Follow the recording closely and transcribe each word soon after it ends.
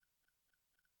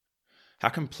How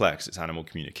complex is animal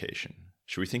communication?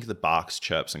 Should we think of the barks,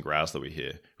 chirps, and growls that we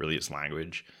hear really as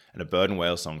language, and a bird and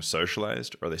whale song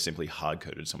socialized, or are they simply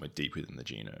hard-coded somewhere deep within the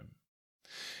genome?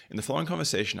 In the following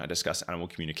conversation, I discuss animal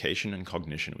communication and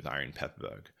cognition with Irene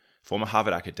Pepperberg, former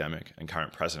Harvard academic and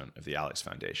current president of the Alex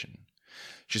Foundation.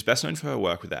 She's best known for her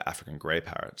work with their African grey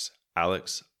parrots,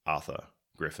 Alex, Arthur,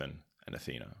 Griffin, and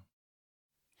Athena.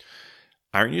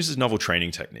 Irene uses novel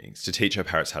training techniques to teach her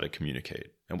parrots how to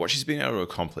communicate, and what she's been able to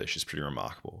accomplish is pretty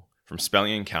remarkable. From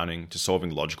spelling and counting, to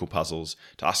solving logical puzzles,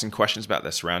 to asking questions about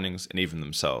their surroundings and even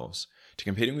themselves, to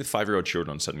competing with 5-year-old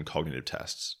children on certain cognitive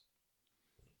tests.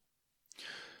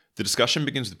 The discussion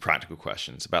begins with practical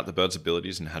questions about the bird's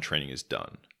abilities and how training is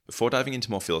done, before diving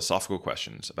into more philosophical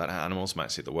questions about how animals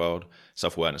might see the world,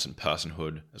 self-awareness and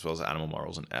personhood, as well as animal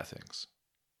morals and ethics.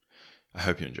 I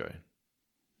hope you enjoy.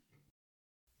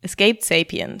 Escaped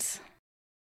Sapiens.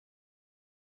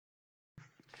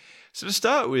 So to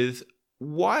start with,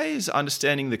 why is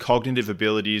understanding the cognitive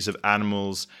abilities of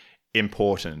animals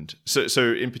important?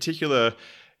 So in particular,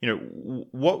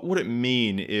 what would it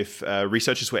mean if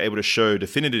researchers were able to show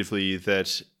definitively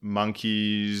that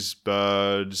monkeys,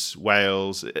 birds,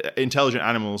 whales, intelligent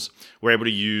animals were able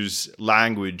to use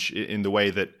language in the way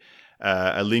that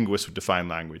a linguist would define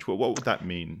language? What would that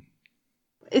mean?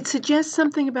 It suggests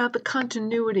something about the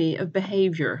continuity of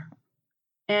behavior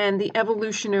and the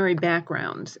evolutionary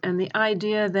backgrounds, and the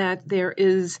idea that there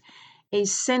is a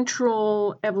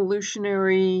central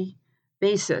evolutionary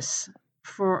basis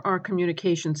for our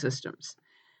communication systems.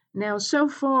 Now, so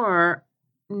far,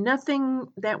 nothing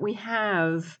that we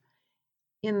have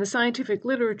in the scientific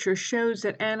literature shows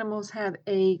that animals have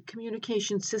a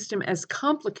communication system as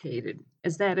complicated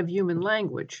as that of human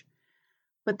language.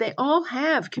 But they all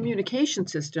have communication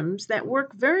systems that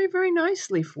work very, very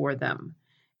nicely for them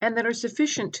and that are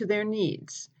sufficient to their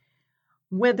needs.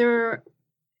 Whether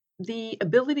the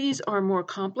abilities are more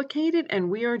complicated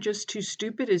and we are just too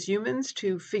stupid as humans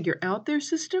to figure out their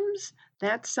systems,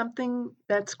 that's something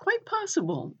that's quite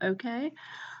possible, okay?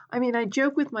 I mean, I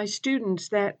joke with my students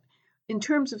that in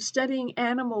terms of studying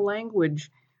animal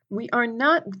language, we are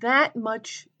not that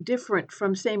much different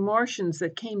from, say, Martians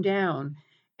that came down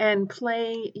and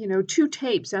play, 2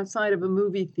 tapes outside of a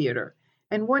movie theater.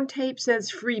 And one tape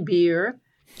says free beer,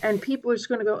 and people are just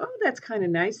going to go, oh, that's kind of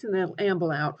nice, and they'll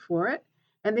amble out for it.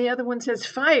 And the other one says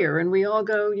fire, and we all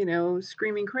go,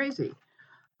 screaming crazy.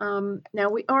 Now,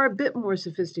 we are a bit more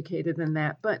sophisticated than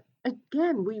that, but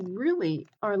again, we really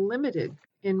are limited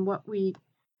in what we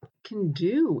can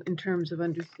do in terms of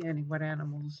understanding what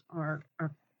animals are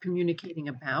communicating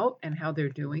about and how they're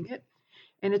doing it.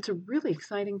 And it's a really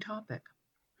exciting topic.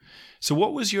 So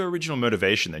what was your original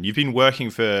motivation then? You've been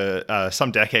working for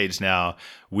some decades now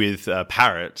with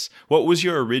parrots. What was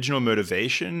your original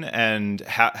motivation, and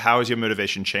how has your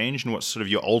motivation changed, and what's sort of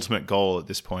your ultimate goal at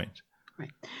this point?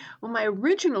 Right. Well, my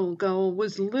original goal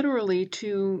was literally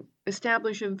to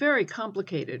establish a very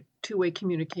complicated two-way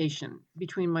communication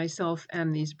between myself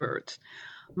and these birds.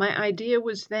 My idea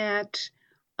was that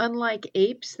unlike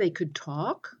apes, they could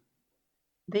talk.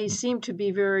 They seemed to be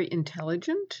very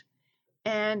intelligent.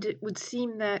 And it would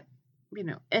seem that,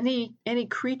 any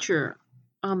creature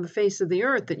on the face of the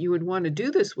earth that you would want to do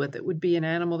this with, it would be an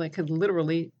animal that could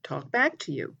literally talk back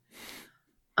to you.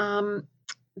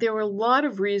 There were a lot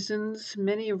of reasons,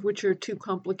 many of which are too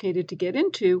complicated to get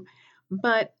into,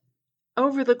 but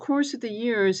over the course of the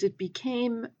years, it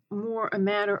became more a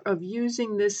matter of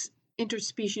using this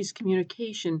interspecies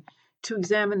communication to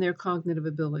examine their cognitive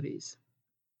abilities.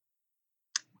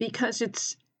 Because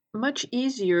it's much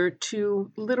easier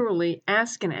to literally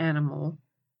ask an animal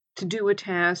to do a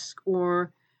task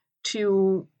or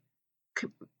to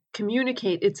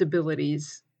communicate its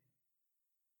abilities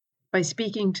by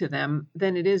speaking to them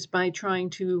than it is by trying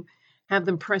to have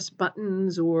them press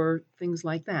buttons or things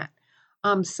like that.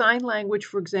 Sign language,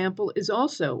 for example, is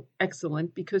also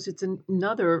excellent because it's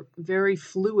another very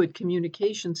fluid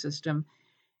communication system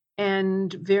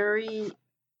and very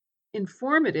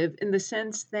informative in the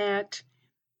sense that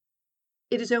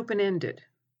it is open-ended.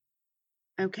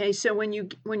 Okay, so when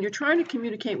you're trying to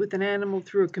communicate with an animal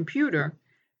through a computer,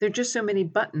 there are just so many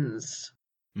buttons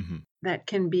that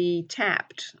can be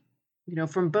tapped,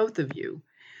 from both of you.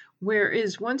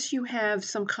 Whereas once you have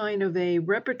some kind of a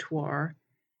repertoire,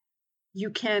 you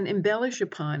can embellish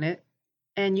upon it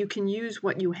and you can use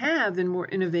what you have in more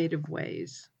innovative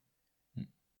ways.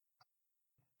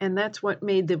 And that's what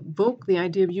made the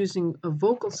idea of using a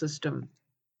vocal system,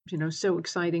 so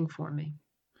exciting for me.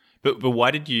 But why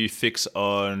did you fix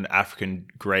on African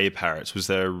grey parrots? Was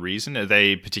there a reason? Are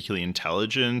they particularly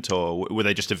intelligent, or were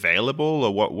they just available,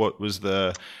 or what was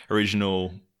the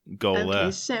original goal Okay,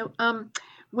 there? so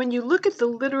when you look at the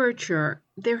literature,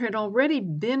 there had already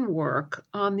been work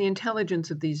on the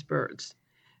intelligence of these birds.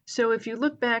 So if you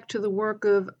look back to the work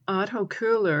of Otto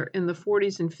Köhler in the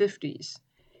 40s and 50s,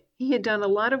 he had done a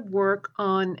lot of work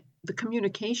on the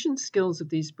communication skills of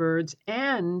these birds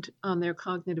and on their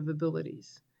cognitive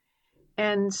abilities.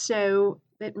 And so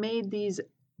it made these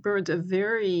birds a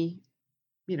very,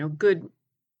 good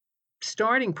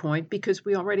starting point because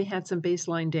we already had some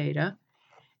baseline data.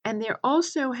 And they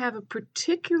also have a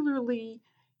particularly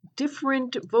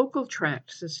different vocal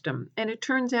tract system. And it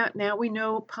turns out now we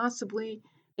know possibly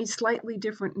a slightly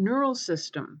different neural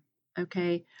system,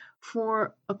 okay,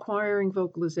 for acquiring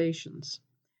vocalizations,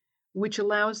 which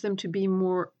allows them to be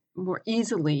more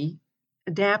easily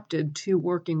adapted to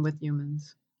working with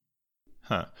humans.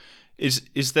 Huh. Is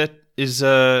that is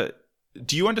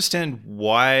do you understand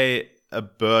why a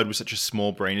bird with such a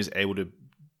small brain is able to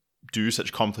do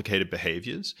such complicated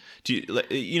behaviors? Do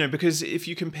you, because if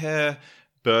you compare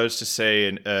birds to,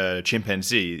 say, a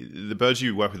chimpanzee, the birds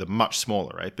you work with are much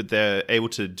smaller, right? But they're able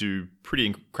to do pretty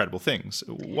incredible things.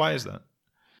 Why is that?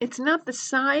 It's not the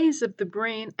size of the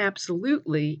brain,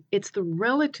 absolutely. It's the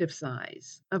relative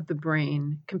size of the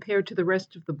brain compared to the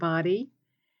rest of the body,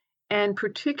 and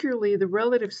particularly the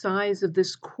relative size of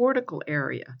this cortical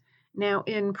area. Now,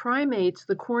 in primates,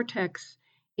 the cortex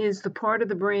is the part of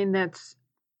the brain that's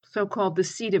so-called the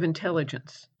seat of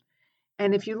intelligence.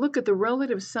 And if you look at the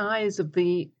relative size of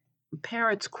the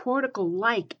parrot's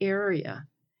cortical-like area,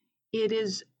 it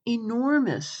is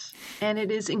enormous and it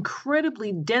is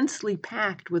incredibly densely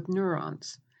packed with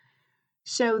neurons.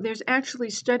 So there's actually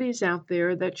studies out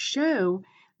there that show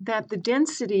that the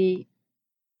density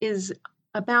is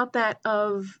about that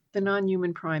of the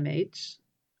non-human primates,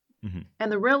 Mm-hmm.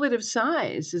 and the relative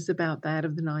size is about that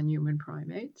of the non-human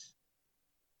primates,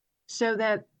 so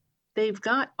that they've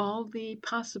got all the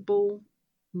possible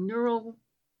neural,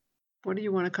 what do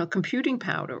you want to call, computing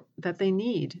power that they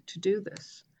need to do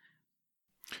this.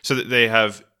 So that they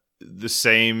have the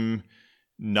same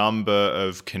number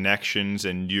of connections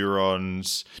and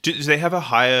neurons. Do they have a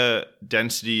higher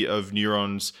density of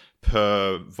neurons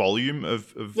per volume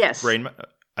of Yes. brain?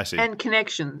 I see. And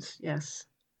connections, yes.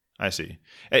 I see.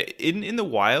 In the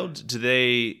wild, do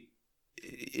they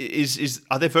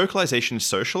are their vocalizations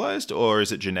socialized or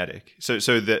is it genetic? So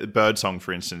the bird song,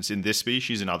 for instance, in this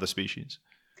species and other species.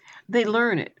 They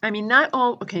learn it. I mean, not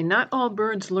all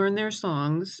birds learn their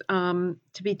songs. To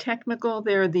be technical,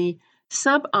 there are the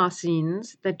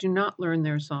sub-Oscines that do not learn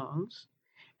their songs.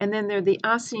 And then there are the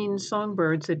Oscine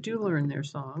songbirds that do learn their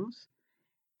songs.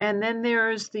 And then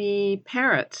there's the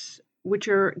parrots, which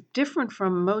are different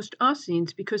from most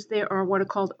Oscines because they are what are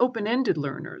called open-ended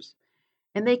learners.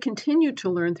 And they continue to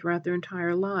learn throughout their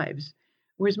entire lives.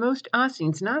 Whereas most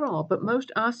Oscines, not all, but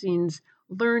most Oscines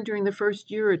learn during the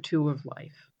first year or two of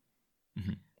life.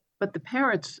 Mm-hmm. But the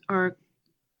parrots are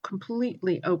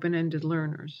completely open-ended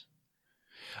learners.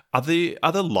 Are the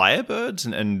other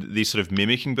lyrebirds and these sort of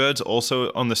mimicking birds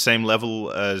also on the same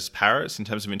level as parrots in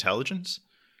terms of intelligence?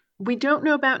 We don't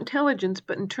know about intelligence,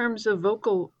 but in terms of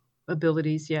vocal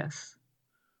abilities, yes.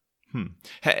 In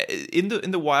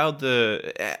the wild,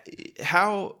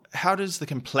 how does the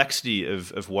complexity of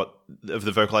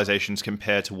the vocalizations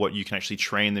compare to what you can actually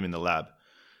train them in the lab?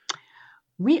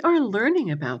 We are learning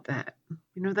about that.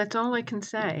 That's all I can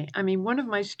say. I mean, one of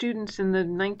my students in the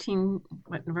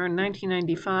around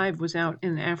 1995 was out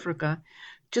in Africa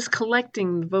just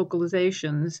collecting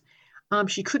vocalizations.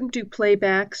 She couldn't do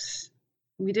playbacks.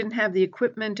 We didn't have the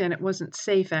equipment and it wasn't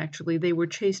safe, actually. They were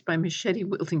chased by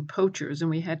machete-wielding poachers and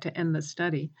we had to end the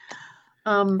study.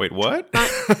 Wait, what?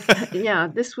 Yeah,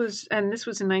 this was in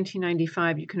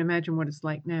 1995. You can imagine what it's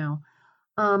like now.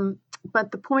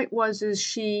 But the point is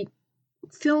she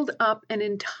filled up an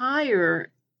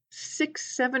entire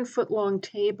 6-7 foot long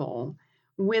table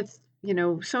with,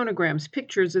 sonograms,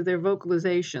 pictures of their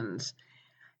vocalizations,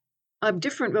 of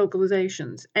different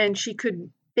vocalizations. And she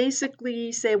could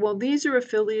basically say, well, these are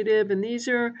affiliative and these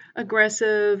are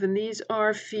aggressive and these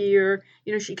are fear.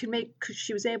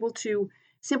 She was able to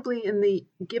simply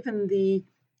given the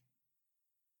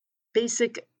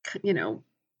basic,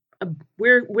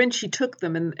 when she took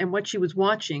them and what she was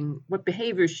watching, what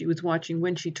behaviors she was watching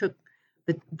when she took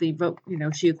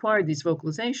she acquired these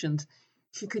vocalizations,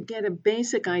 she could get a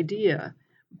basic idea.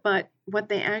 But what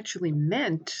they actually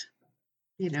meant,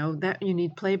 that you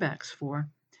need playbacks for.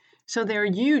 So there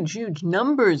are huge, huge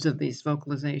numbers of these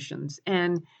vocalizations,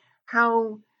 and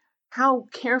how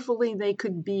carefully they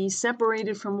could be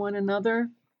separated from one another,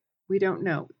 we don't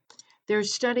know. There's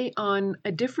a study on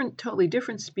a totally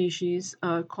different species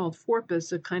called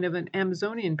Forpus, a kind of an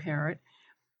Amazonian parrot,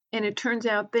 And it turns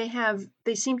out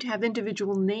they seem to have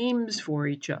individual names for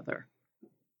each other.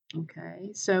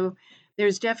 Okay, so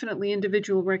there's definitely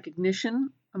individual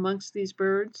recognition amongst these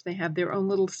birds. They have their own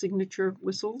little signature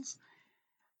whistles.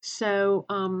 So,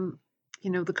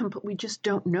 we just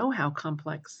don't know how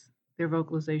complex their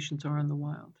vocalizations are in the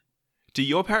wild. Do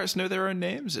your parrots know their own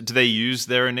names? Do they use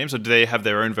their own names, or do they have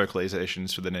their own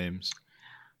vocalizations for the names?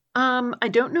 I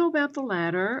don't know about the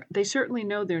latter. They certainly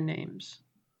know their names.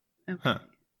 Okay. Huh.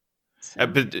 So,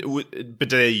 But do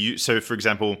they use? So, for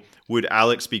example, would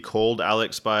Alex be called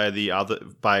Alex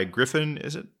by Griffin?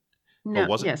 Is it? no, Or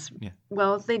was it? yes. Yeah.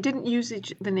 Well, they didn't use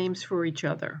the names for each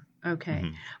other. Okay.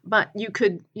 Mhm. But you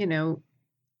could,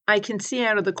 I can see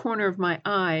out of the corner of my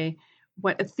eye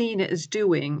what Athena is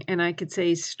doing, and I could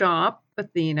say, "Stop,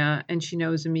 Athena," and she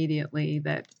knows immediately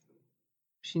that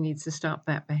she needs to stop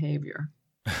that behavior.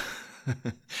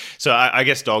 So I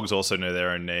guess dogs also know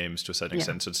their own names to a certain Yeah.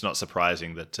 extent. So it's not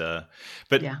surprising that.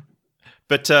 But Yeah.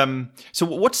 But so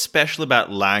what's special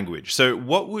about language? So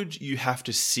what would you have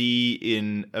to see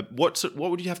in what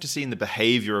would you have to see in the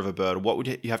behavior of a bird? What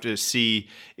would you have to see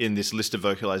in this list of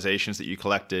vocalizations that you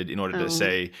collected in order to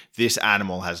say this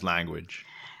animal has language?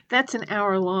 That's an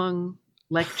hour-long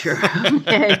lecture.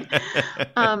 Okay.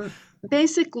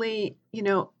 Basically,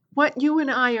 what you and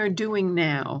I are doing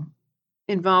now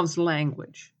involves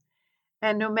language.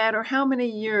 And no matter how many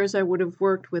years I would have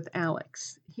worked with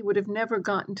Alex, he would have never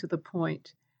gotten to the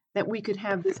point that we could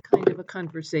have this kind of a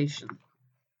conversation.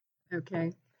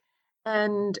 Okay.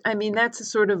 And I mean, that's a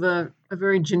sort of a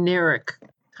very generic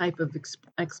type of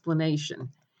explanation,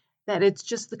 that it's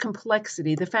just the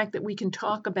complexity, the fact that we can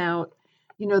talk about,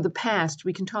 the past,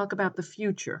 we can talk about the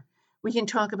future, we can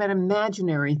talk about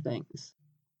imaginary things.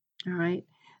 All right.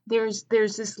 There's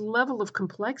this level of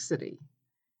complexity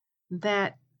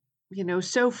that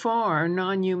so far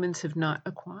non-humans have not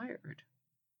acquired.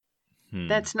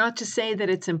 That's not to say that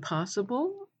it's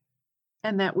impossible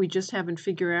and that we just haven't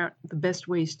figured out the best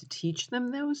ways to teach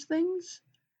them those things.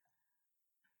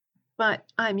 But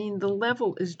I mean, the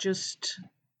level is just,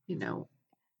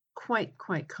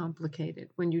 quite complicated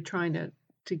when you're trying to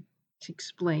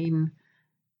explain,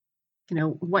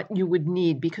 what you would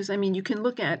need. Because I mean, you can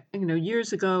look at,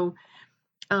 years ago,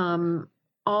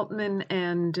 Altman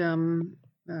and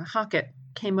Hockett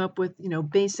came up with,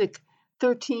 basic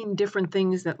 13 different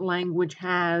things that language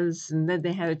has, and then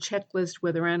they had a checklist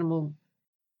whether animal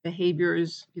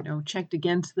behaviors, checked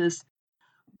against this.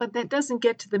 But that doesn't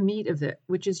get to the meat of it,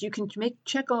 which is you can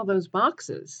check all those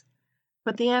boxes,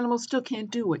 but the animal still can't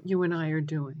do what you and I are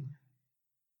doing.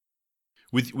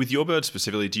 With your bird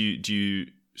specifically, do you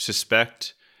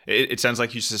suspect? It sounds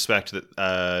like you suspect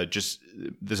that just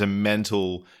there's a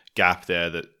mental gap there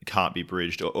that can't be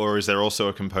bridged, or is there also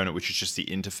a component which is just the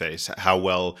interface, how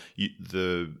well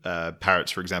the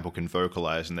parrots, for example, can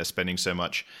vocalize, and they're spending so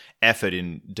much effort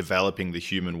in developing the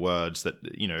human words that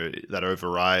that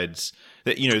overrides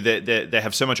that they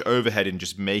have so much overhead in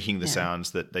just making the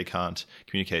sounds that they can't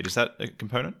communicate. Is that a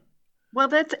component? Well,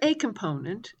 that's a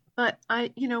component, but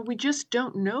we just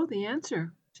don't know the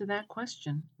answer to that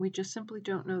question. We just simply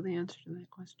don't know the answer to that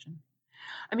question.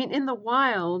 I mean, in the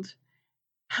wild,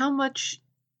 how much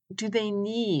do they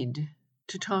need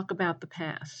to talk about the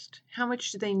past? How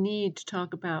much do they need to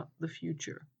talk about the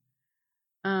future?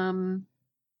 We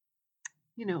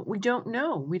don't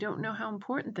know. We don't know how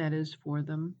important that is for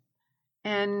them.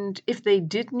 And if they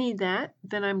did need that,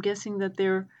 then I'm guessing that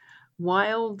their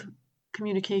wild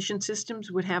communication systems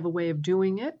would have a way of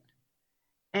doing it,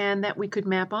 and that we could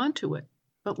map onto it.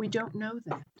 But we don't know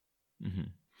that. Mm-hmm.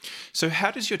 So how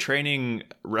does your training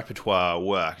repertoire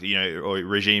work, or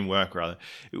regime work rather?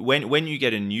 When you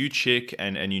get a new chick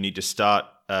and you need to start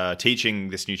teaching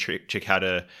this new chick how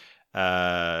to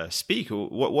speak,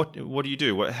 what do you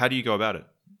do? How do you go about it?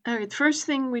 All right, the first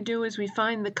thing we do is we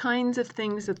find the kinds of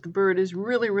things that the bird is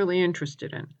really, really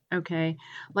interested in, okay?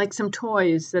 Like some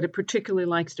toys that it particularly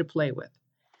likes to play with.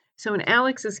 So in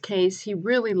Alex's case, he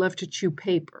really loved to chew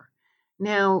paper.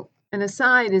 Now, an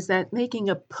aside is that making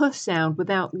a puh sound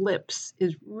without lips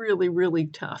is really, really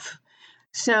tough.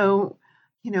 So,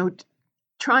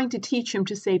 trying to teach him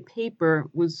to say paper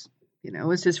was,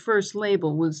 as his first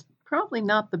label was probably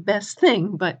not the best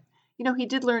thing, but, he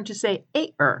did learn to say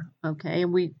air, okay?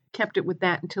 And we kept it with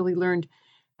that until he learned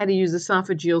how to use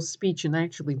esophageal speech and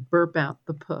actually burp out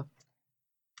the puh.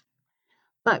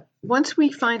 But once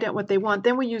we find out what they want,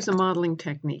 then we use a modeling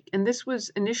technique. And this was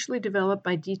initially developed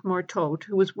by Dietmar Todt,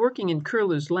 who was working in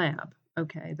Curler's lab.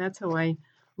 Okay, that's how I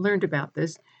learned about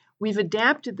this. We've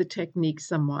adapted the technique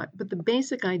somewhat, but the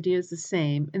basic idea is the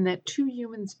same in that two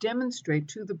humans demonstrate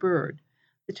to the bird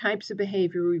the types of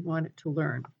behavior we want it to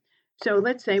learn. So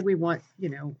let's say we want,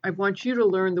 I want you to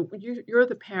learn you're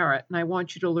the parrot and I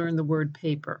want you to learn the word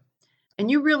paper. And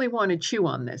you really want to chew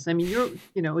on this. I mean,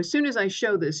 as soon as I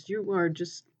show this, you are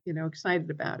just, excited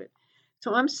about it.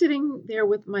 So I'm sitting there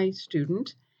with my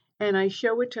student and I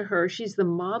show it to her. She's the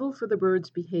model for the bird's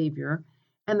behavior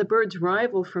and the bird's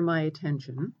rival for my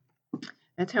attention.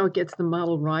 That's how it gets the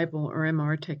model rival or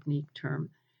MR technique term.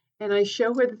 And I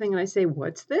show her the thing and I say,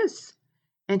 "What's this?"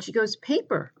 And she goes,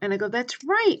 "Paper." And I go, "That's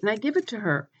right." And I give it to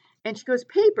her. And she goes,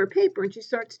 "Paper, paper." And she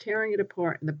starts tearing it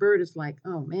apart. And the bird is like,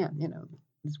 "Oh man,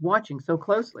 is watching so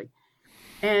closely."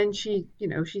 And she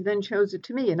then shows it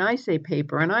to me and I say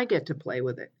paper and I get to play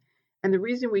with it. And the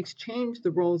reason we exchange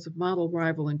the roles of model,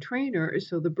 rival, and trainer is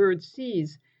so the bird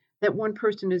sees that one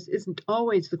person isn't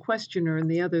always the questioner and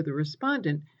the other the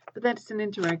respondent, but that it's an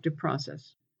interactive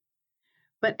process.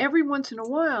 But every once in a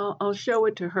while, I'll show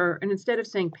it to her, and instead of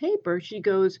saying paper, she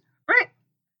goes, "Right."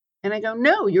 And I go,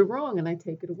 "No, you're wrong," and I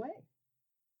take it away.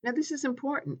 Now, this is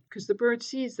important because the bird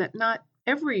sees that not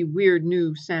every weird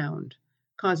new sound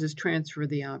causes transfer of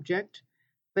the object,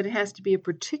 but it has to be a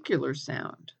particular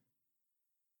sound.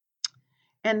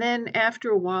 And then after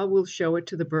a while, we'll show it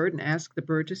to the bird and ask the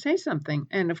bird to say something.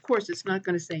 And of course, it's not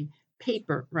going to say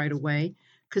paper right away,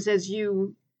 because as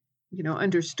you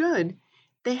understood,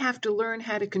 they have to learn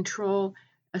how to control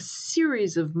a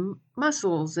series of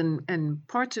muscles and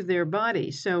parts of their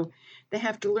body. So they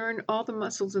have to learn all the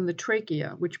muscles in the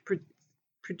trachea, which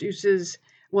produces,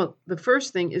 well, the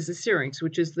first thing is the syrinx,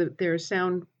 which is their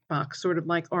sound box, sort of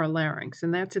like our larynx.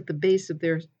 And that's at the base of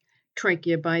their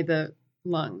trachea by the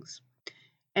lungs.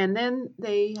 And then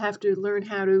they have to learn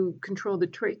how to control the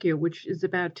trachea, which is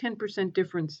about 10%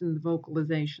 difference in the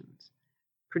vocalizations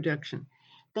production.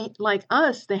 Like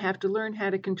us, they have to learn how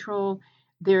to control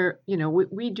their,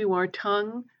 we do our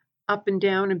tongue up and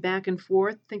down and back and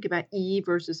forth. Think about E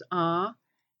versus ah,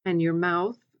 and your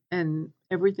mouth and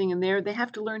everything in there. They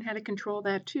have to learn how to control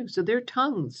that too. So their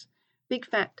tongues, big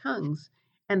fat tongues,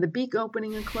 and the beak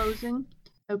opening and closing,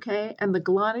 okay, and the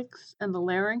glottis and the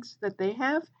larynx that they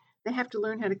have to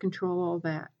learn how to control all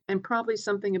that. And probably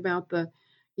something about the,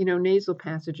 nasal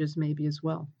passages maybe as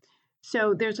well.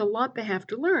 So there's a lot they have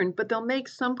to learn, but they'll make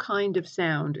some kind of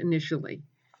sound initially.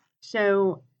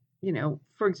 So,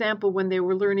 for example, when they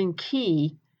were learning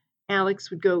key, Alex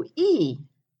would go E.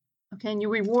 Okay, and you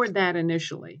reward that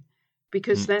initially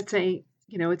because that's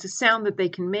it's a sound that they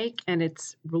can make and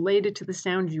it's related to the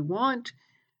sound you want.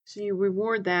 So you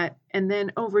reward that. And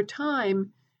then over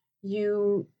time,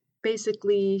 you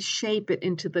basically shape it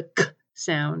into the k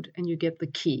sound and you get the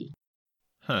key.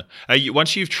 Huh.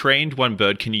 Once you've trained one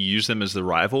bird, can you use them as the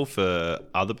rival for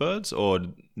other birds or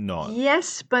not?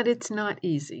 Yes, but it's not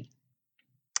easy.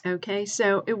 Okay,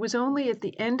 so it was only at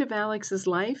the end of Alex's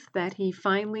life that he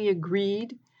finally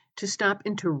agreed to stop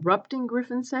interrupting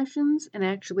Griffin sessions and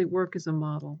actually work as a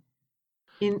model.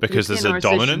 Because there's a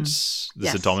dominance,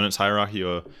 a dominance hierarchy,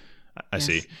 or I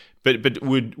see. But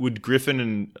would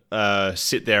Griffin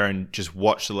sit there and just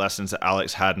watch the lessons that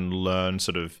Alex had and learn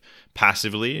sort of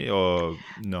passively or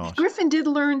not? Griffin did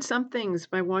learn some things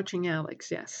by watching Alex,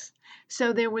 yes.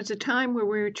 So there was a time where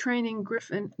we were training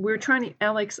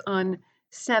Alex on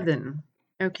 7,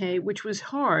 okay, which was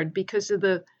hard because of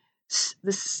the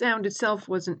sound itself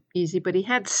wasn't easy, but he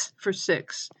had s for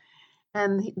 6.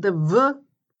 And the v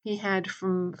he had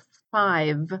from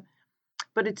 5,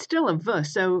 but it's still a v,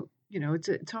 so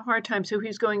it's a hard time. So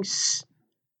he's going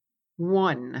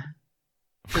 1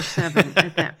 for 7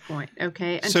 at that point.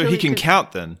 Okay. So he can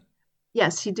count then?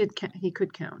 Yes, he did. He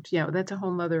could count. Yeah, that's a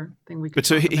whole other thing we could. But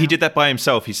so he did that by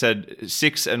himself. He said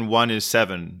 6 and 1 is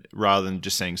 7 rather than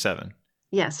just saying 7.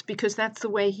 Yes, because that's the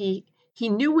way he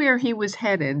knew where he was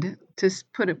headed, to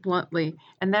put it bluntly,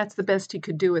 and that's the best he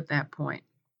could do at that point.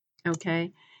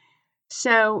 Okay.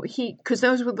 So because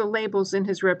those were the labels in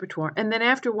his repertoire. And then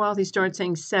after a while, he started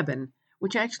saying 7,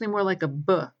 which actually more like a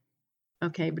b.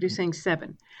 Okay, but he's saying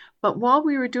 7. But while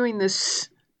we were doing this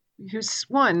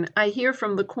 1, I hear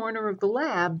from the corner of the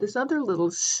lab this other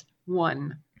little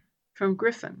 1 from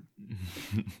Griffin,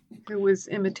 who was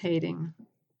imitating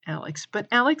Alex. But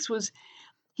Alex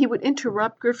he would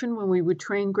interrupt Griffin when we would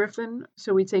train Griffin.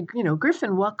 So we'd say,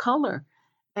 "Griffin, what color?"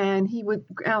 And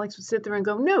Alex would sit there and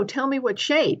go, "No, tell me what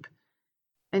shape."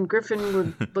 And Griffin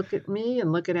would look at me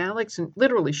and look at Alex and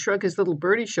literally shrug his little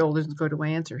birdie shoulders and go, "Do I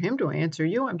answer him? Do I answer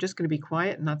you? I'm just going to be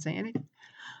quiet and not say anything."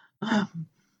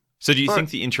 So do you think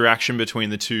the interaction between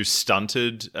the two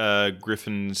stunted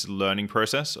Griffin's learning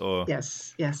process? Or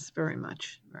Yes, very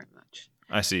much, very much.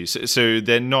 I see. So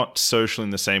they're not social in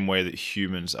the same way that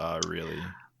humans are, really.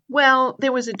 Well,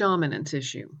 there was a dominance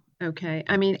issue. Okay.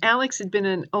 I mean, Alex had been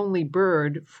an only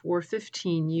bird for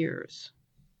 15 years.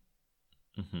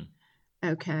 Mm-hmm.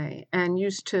 Okay. And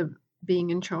used to being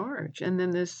in charge. And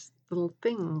then this little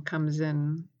thing comes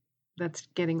in that's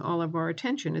getting all of our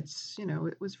attention. It's,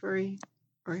 it was very,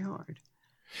 very hard.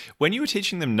 When you were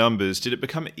teaching them numbers, did it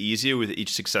become easier with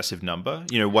each successive number?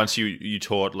 Once you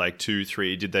taught like 2,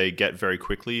 3, did they get very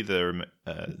quickly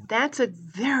That's a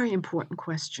very important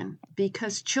question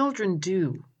because children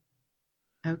do.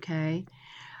 Okay.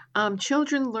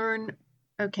 Children learn,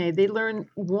 they learn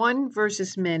one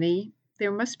versus many.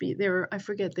 I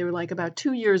forget, they were like about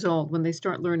 2 years old when they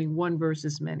start learning one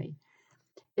versus many.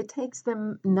 It takes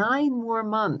them 9 more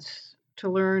months to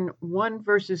learn one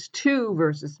versus two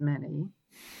versus many,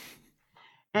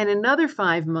 and another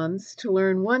 5 months to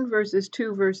learn one versus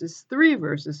two versus three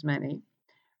versus many.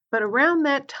 But around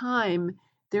that time,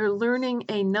 they're learning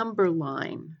a number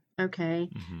line. Okay.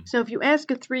 Mm-hmm. So if you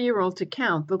ask a 3-year-old to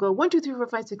count, they'll go 1, 2, 3, 4,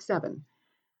 5, 6, 7.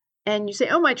 And you say,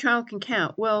 oh, my child can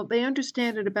count. Well, they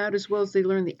understand it about as well as they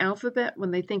learn the alphabet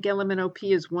when they think LMNOP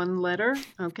is one letter.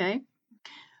 Okay.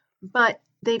 But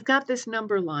they've got this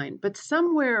number line. But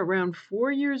somewhere around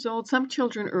 4 years old, some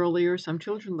children earlier, some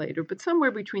children later, but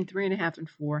somewhere between 3.5 and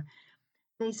 4,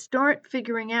 they start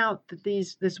figuring out that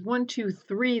this 1, 2,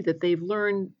 3 that they've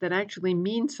learned that actually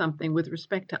means something with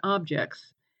respect to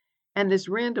objects and this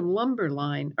random number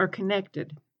line are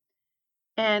connected.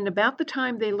 And about the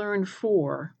time they learn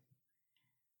 4,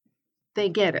 they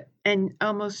get it. And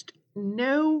almost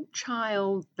no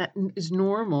child that is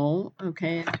normal, in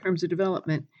terms of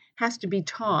development, has to be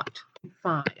taught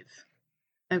 5.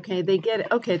 Okay, they get it.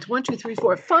 Okay, it's 1, 2, 3,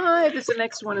 4, 5 is the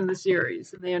next one in the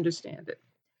series, and they understand it.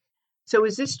 So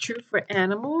is this true for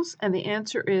animals? And the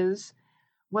answer is,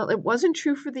 well, it wasn't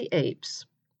true for the apes.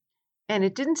 And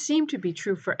it didn't seem to be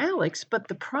true for Alex. But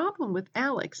the problem with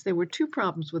Alex, there were 2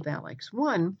 problems with Alex.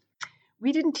 One,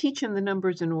 we didn't teach him the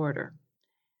numbers in order.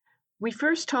 We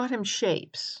first taught him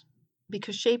shapes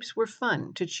because shapes were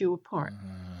fun to chew apart.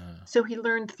 So he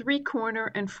learned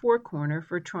 3-corner and 4-corner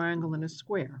for a triangle and a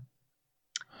square.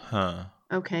 Huh.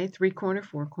 Okay, 3-corner,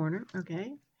 4-corner.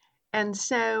 Okay. And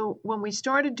so when we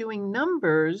started doing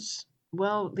numbers,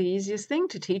 well, the easiest thing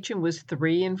to teach him was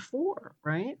 3 and 4,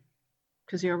 right?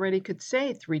 Because he already could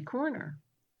say 3-corner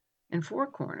and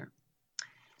 4-corner.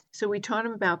 So we taught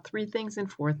him about 3 things and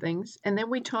 4 things. And then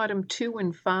we taught him 2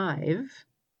 and 5.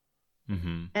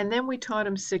 Mm-hmm. And then we taught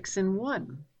him 6 and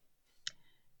 1.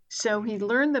 So he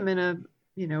learned them in a,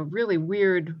 really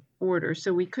weird order.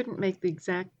 So we couldn't make the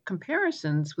exact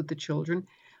comparisons with the children.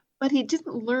 But he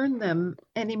didn't learn them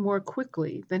any more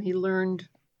quickly than he learned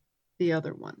the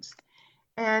other ones.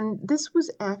 And this was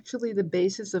actually the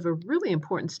basis of a really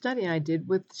important study I did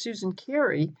with Susan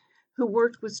Carey, who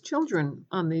worked with children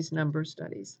on these number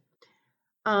studies.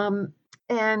 And,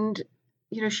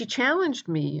 she challenged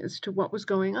me as to what was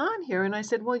going on here. And I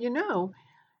said, well,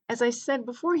 as I said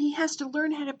before, he has to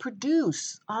learn how to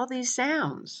produce all these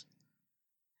sounds.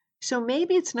 So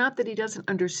maybe it's not that he doesn't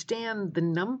understand the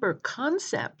number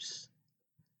concepts,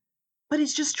 but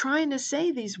he's just trying to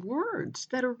say these words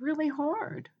that are really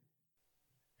hard.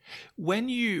 When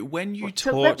you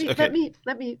So taught,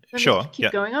 let me sure,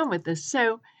 keep going on with this.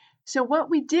 So what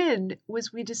we did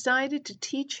was we decided to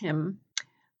teach him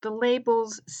the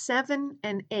labels 7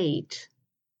 and 8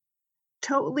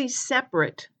 totally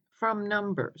separate from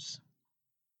numbers.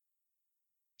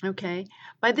 Okay.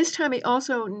 By this time, he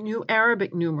also knew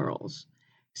Arabic numerals.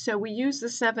 So we used the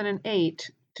 7 and 8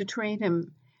 to train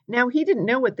him. Now, he didn't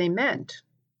know what they meant.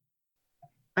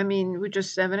 I mean, we're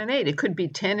just 7 and 8. It could be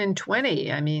 10 and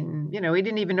 20. I mean, he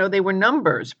didn't even know they were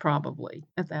numbers probably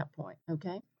at that point.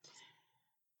 Okay.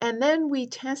 And then we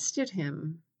tested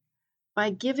him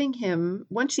by giving him,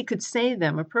 once he could say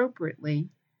them appropriately,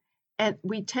 and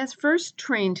we first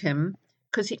trained him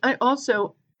because he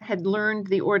also had learned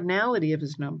the ordinality of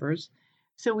his numbers.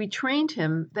 So we trained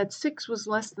him that 6 was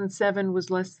less than 7 was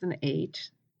less than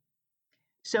 8.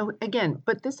 So again,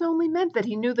 but this only meant that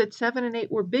he knew that 7 and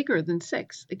 8 were bigger than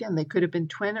 6. Again, they could have been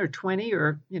 20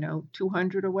 or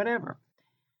 200 or whatever.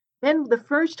 Then the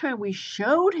first time we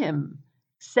showed him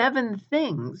 7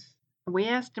 things, and we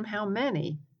asked him how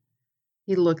many,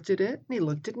 he looked at it, and he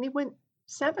looked at it, and he went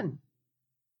 7.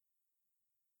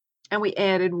 And we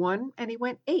added 1, and he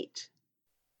went 8.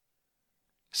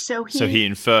 So he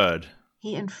inferred.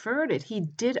 He inferred it. He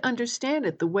did understand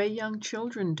it the way young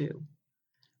children do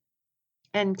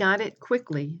and got it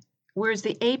quickly, whereas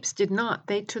the apes did not.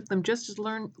 They took them just as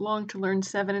long to learn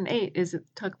 7 and 8 as it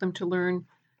took them to learn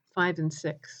 5 and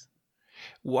 6.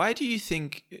 Why do you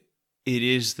think it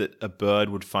is that a bird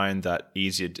would find that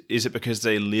easier? Is it because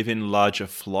they live in larger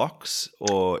flocks,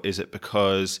 or is it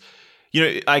because,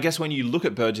 I guess when you look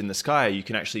at birds in the sky, you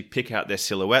can actually pick out their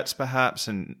silhouettes perhaps,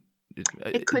 and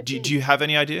It could do be. you have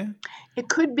any idea? It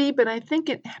could be, but I think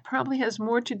it probably has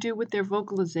more to do with their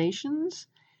vocalizations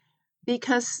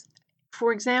because,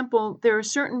 for example, there are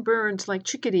certain birds like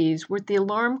chickadees with the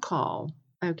alarm call,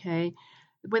 okay?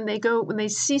 When they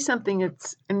see something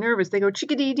that's nervous, they go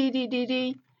chickadee dee dee dee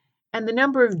dee, and the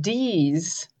number of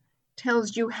D's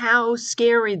tells you how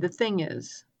scary the thing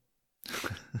is.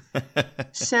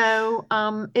 So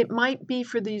it might be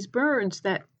for these birds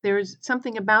that there's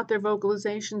something about their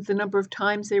vocalizations, the number of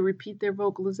times they repeat their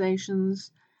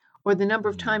vocalizations, or the number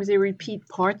of times they repeat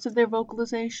parts of their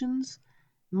vocalizations,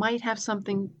 might have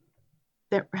something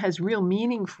that has real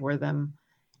meaning for them,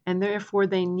 and therefore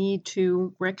they need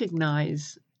to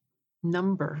recognize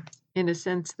number in a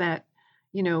sense that,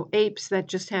 apes that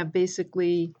just have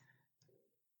basically,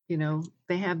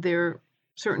 they have their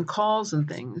certain calls and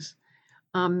things,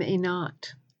 may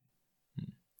not.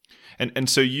 And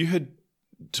so you had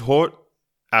taught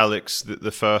Alex,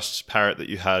 the first parrot that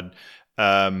you had,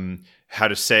 how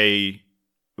to say,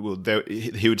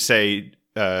 he would say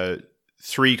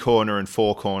 3-corner and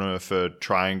 4-corner for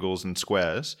triangles and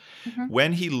squares. Mm-hmm.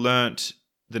 When he learnt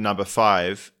the number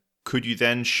 5, could you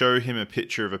then show him a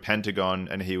picture of a pentagon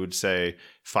and he would say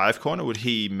 5-corner? Would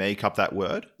he make up that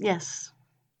word? Yes.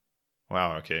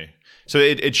 Wow, okay. So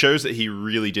it shows that he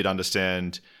really did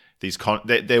understand these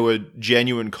there were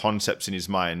genuine concepts in his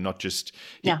mind, not just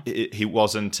he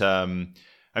wasn't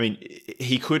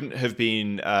he couldn't have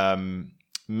been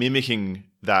mimicking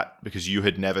that because you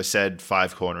had never said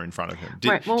 5-corner in front of him.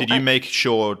 Did you make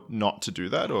sure not to do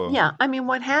that, or? Yeah,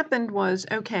 what happened was,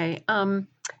 I'm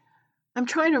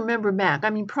trying to remember back.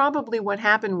 Probably what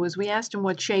happened was we asked him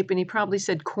what shape and he probably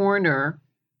said corner.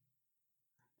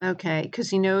 Okay,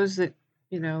 because he knows that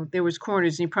there was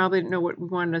corners, and he probably didn't know what we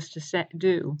wanted us to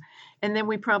do. And then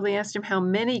we probably asked him how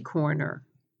many corner.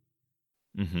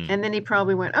 Mm-hmm. And then he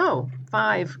probably went,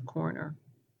 5-corner.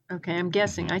 Okay, I'm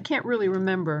guessing. Mm-hmm. I can't really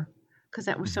remember because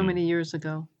that was so many years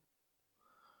ago.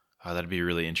 Oh, that'd be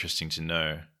really interesting to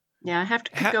know. Yeah, I have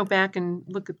to go back and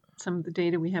look at some of the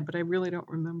data we have, but I really don't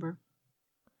remember.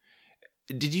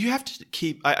 Did you have to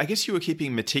keep, I guess you were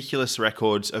keeping meticulous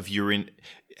records of urine.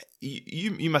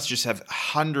 You must just have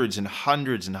hundreds and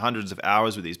hundreds and hundreds of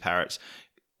hours with these parrots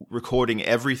recording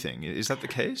everything. Is that the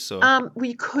case? Or?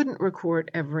 We couldn't record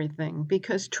everything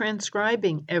because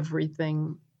transcribing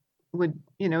everything would,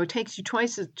 it takes you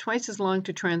twice as long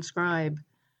to transcribe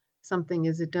something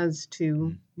as it does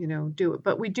to, do it.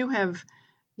 But we do have,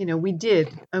 we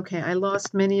did. Okay, I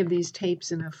lost many of these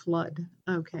tapes in a flood.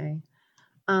 Okay.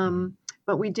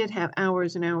 But we did have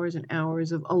hours and hours and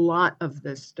hours of a lot of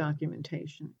this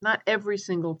documentation. Not every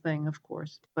single thing, of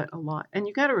course, but a lot. And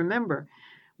you got to remember,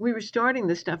 we were starting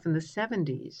this stuff in the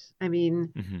 70s.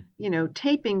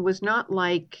 Taping was not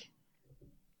like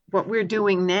what we're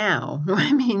doing now.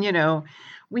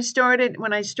 We started,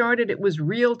 when I started, it was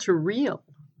reel to reel.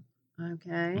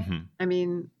 Okay.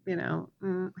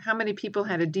 Mm-hmm. How many people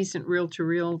had a decent reel to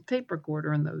reel tape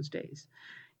recorder in those days?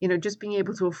 Just being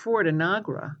able to afford a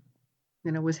Nagra,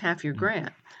 was half your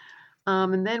grant.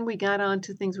 And then we got on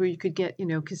to things where you could get,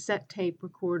 cassette tape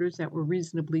recorders that were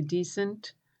reasonably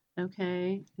decent.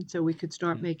 Okay. And so we could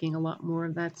start making a lot more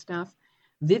of that stuff.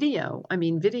 Video.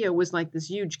 Video was like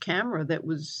this huge camera that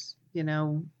was,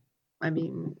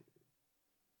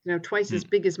 twice as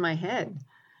big as my head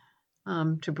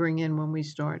to bring in when we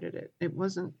started it. It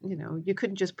wasn't, you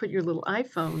couldn't just put your little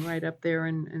iPhone right up there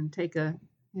and take a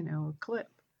clip.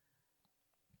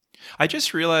 I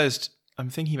just realized, I'm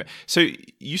thinking about, so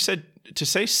you said to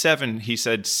say 7, he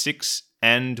said 6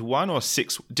 and 1 or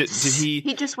 6. Did he?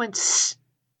 He just went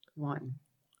 1.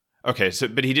 Okay,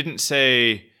 but he didn't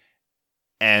say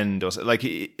and, or like,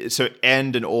 so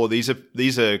and or. These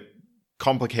are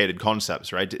complicated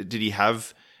concepts, right? Did he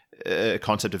have a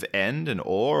concept of and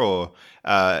or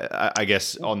I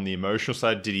guess on the emotional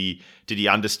side, did he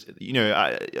understand?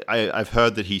 I've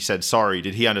heard that he said sorry.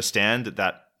 Did he understand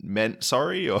that meant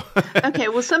sorry, or? Okay,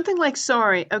 well, something like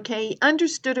sorry. Okay, he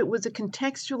understood it was a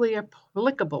contextually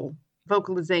applicable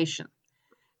vocalization.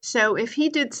 So if he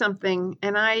did something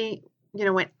and I,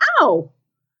 went, ow,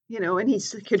 and he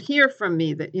could hear from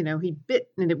me that, he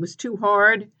bit and it was too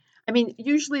hard.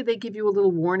 Usually they give you a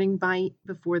little warning bite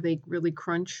before they really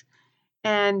crunch.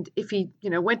 And if he,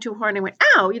 went too hard and I went,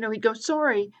 ow, he'd go,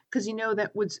 sorry, because,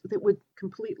 that would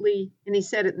completely, and he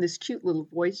said it in this cute little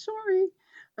voice, sorry.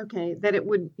 Okay, that it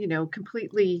would,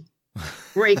 completely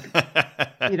break,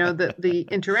 the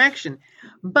interaction.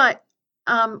 But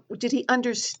Did he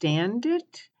understand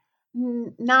it?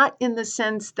 Not in the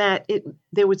sense that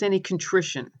there was any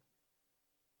contrition.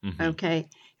 Mm-hmm. Okay.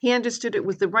 He understood it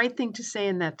was the right thing to say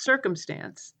in that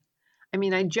circumstance. I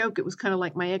mean, I joke it was kind of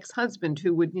like my ex-husband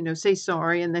who would, say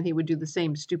sorry, and then he would do the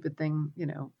same stupid thing,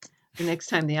 the next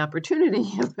time the opportunity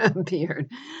appeared.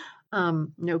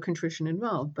 No contrition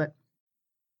involved. But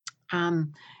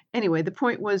anyway, the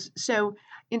point was, so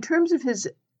in terms of his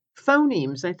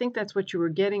phonemes, I think that's what you were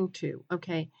getting to.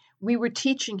 Okay. We were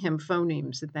teaching him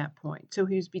phonemes at that point. So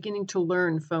he was beginning to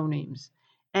learn phonemes.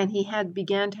 And he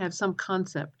began to have some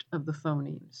concept of the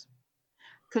phonemes.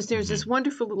 Because there's this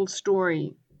wonderful little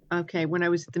story, okay, when I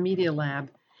was at the Media Lab.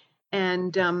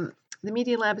 And the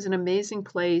Media Lab is an amazing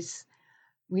place.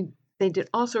 They did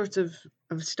all sorts of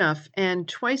stuff. And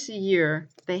twice a year,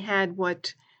 they had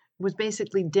what was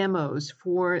basically demos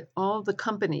for all the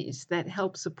companies that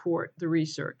help support the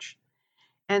research.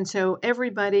 And so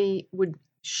everybody would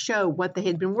show what they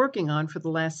had been working on for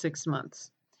the last 6 months.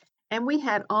 And we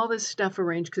had all this stuff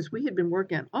arranged because we had been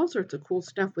working on all sorts of cool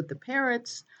stuff with the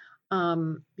parrots,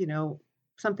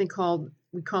 something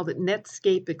we called it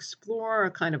Netscape Explorer,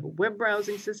 a kind of a web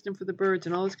browsing system for the birds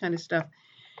and all this kind of stuff.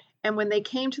 And when they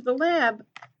came to the lab,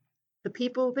 the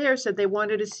people there said they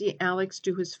wanted to see Alex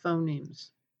do his phonemes.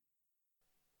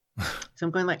 So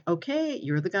I'm going like, okay,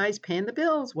 you're the guys paying the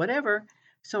bills, whatever.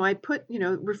 So I put,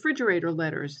 refrigerator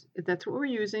letters. That's what we're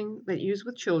using, that use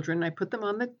with children. I put them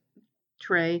on the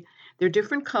tray. They're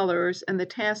different colors. And the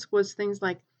task was things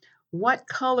like, what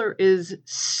color is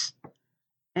S?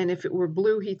 And if it were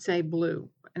blue, he'd say blue.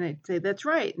 And I'd say, that's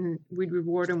right. And we'd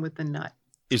reward him with the nut.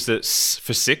 Is the S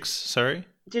for 6? Sorry?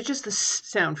 Just the S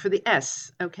sound for the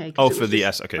S. Okay. Oh, for the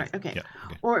S. Okay. Right, okay. Yeah,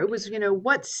 okay. Or it was,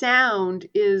 what sound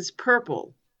is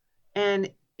purple? And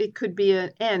it could be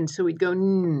an N. So we'd go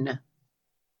N.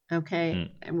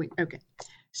 Okay. And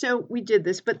so we did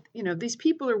this, but these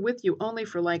people are with you only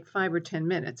for like 5 or 10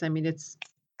 minutes. I mean, it's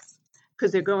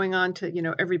because they're going on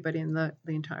to, everybody in the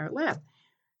entire lab.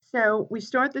 So we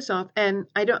start this off, and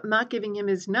I'm not giving him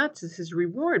his nuts as his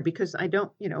reward because I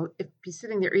don't, if he's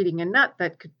sitting there eating a nut,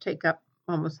 that could take up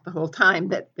almost the whole time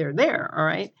that they're there. All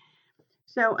right.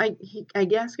 So I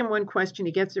ask him one question.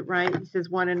 He gets it right. He says,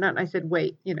 want a nut? I said,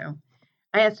 wait,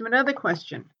 I asked him another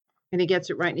question, and he gets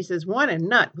it right. And he says, want a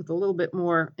nut, with a little bit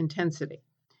more intensity.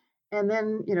 And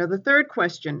then, the third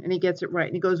question, and he gets it right.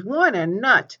 And he goes, want a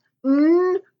nut?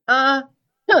 Huh.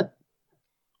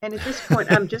 And at this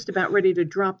point, I'm just about ready to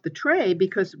drop the tray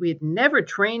because we had never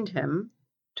trained him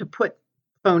to put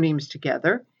phonemes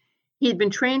together. He'd been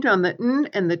trained on the N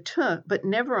and the T, but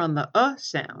never on the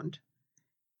sound.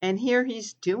 And here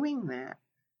he's doing that.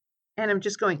 And I'm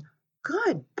just going,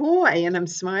 good boy. And I'm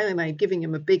smiling. I'm giving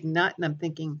him a big nut. And I'm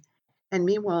thinking, and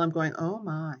meanwhile, I'm going, oh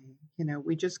my,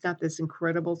 we just got this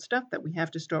incredible stuff that we have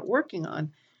to start working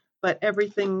on. But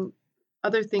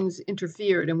other things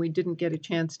interfered, and we didn't get a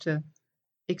chance to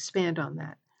expand on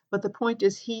that. But the point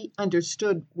is, he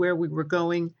understood where we were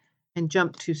going and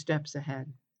jumped 2 steps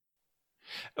ahead.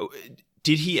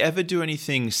 Did he ever do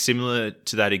anything similar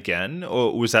to that again?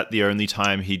 Or was that the only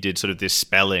time he did sort of this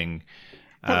spelling?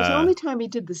 That was the only time he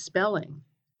did the spelling.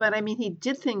 But I mean, he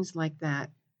did things like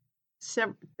that.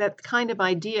 That kind of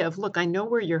idea of, look, I know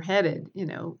where you're headed.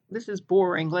 This is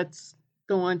boring. Let's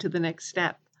go on to the next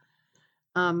step.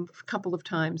 A couple of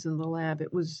times in the lab,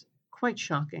 it was quite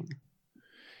shocking.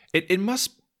 It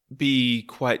must be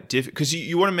quite difficult because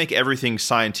you want to make everything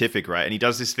scientific, right? And he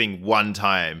does this thing one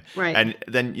time. Right. And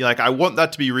then you're like, I want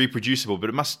that to be reproducible, but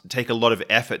it must take a lot of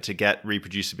effort to get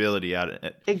reproducibility out of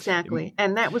it. Exactly.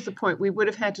 And that was the point. We would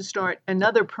have had to start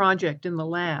another project in the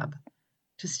lab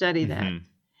to study that. Mm-hmm.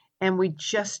 And we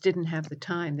just didn't have the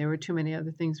time. There were too many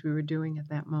other things we were doing at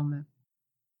that moment.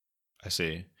 I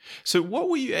see. So what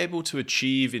were you able to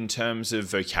achieve in terms of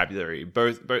vocabulary?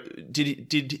 Both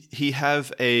did he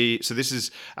have so this is,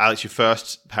 Alex, your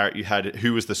first parrot you had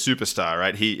who was the superstar,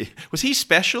 right? Was he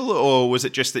special, or was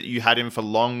it just that you had him for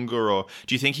longer, or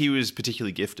do you think he was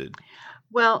particularly gifted?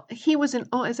 Well, he was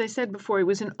as I said before, he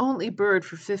was an only bird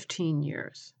for 15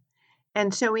 years.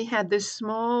 And so he had this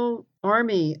small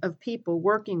army of people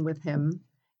working with him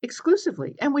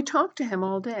exclusively, and we talked to him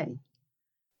all day.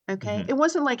 Okay. Mm-hmm. It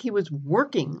wasn't like he was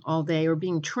working all day or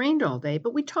being trained all day,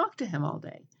 but we talked to him all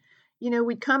day.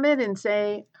 We'd come in and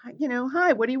say,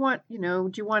 hi, what do you want?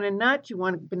 Do you want a nut? Do you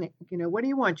want, what do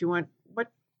you want? Do you want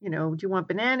do you want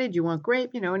banana? Do you want grape?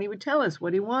 And he would tell us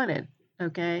what he wanted.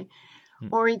 Okay.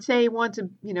 Mm-hmm. Or he'd say he wants a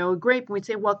grape. And we'd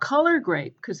say, what color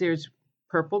grape? Because there's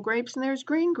purple grapes and there's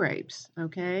green grapes.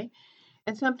 Okay.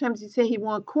 And sometimes he'd say he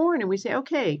want corn, and we say,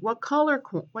 okay, what's color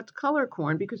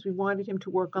corn? Because we wanted him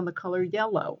to work on the color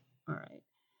yellow. All right.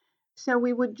 So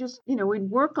we would just, we'd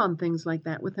work on things like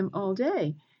that with him all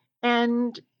day.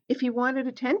 And if he wanted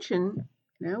attention,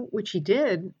 which he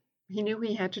did, he knew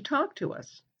he had to talk to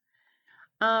us.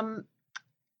 Um,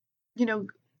 you know,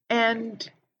 and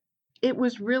it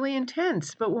was really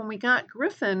intense. But when we got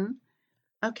Griffin,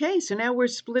 okay, so now we're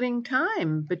splitting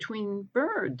time between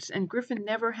birds, and Griffin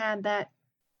never had that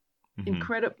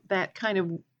that kind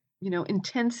of,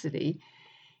 intensity.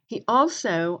 We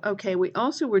also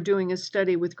were doing a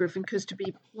study with Griffin because, to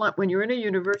be blunt, when you're in a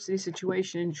university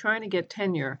situation and trying to get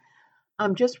tenure,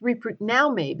 now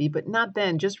maybe, but not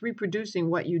then, just reproducing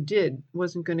what you did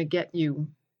wasn't going to get you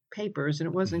papers, and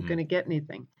it wasn't going to get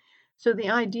anything. So the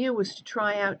idea was to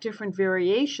try out different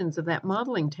variations of that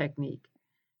modeling technique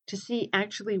to see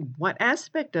actually what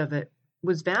aspect of it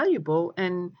was valuable,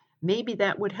 and maybe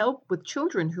that would help with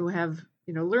children who have,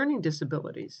 learning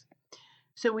disabilities.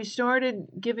 So we started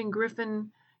giving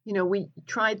Griffin, we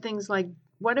tried things like,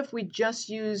 what if we just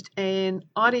used an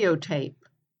audio tape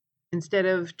instead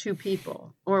of two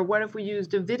people? Or what if we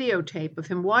used a videotape of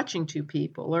him watching two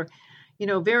people? Or,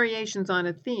 variations on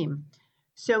a theme.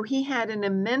 So he had an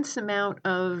immense amount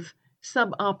of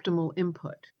suboptimal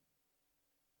input.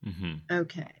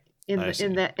 Okay. In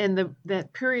that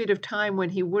period of time when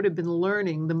he would have been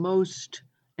learning the most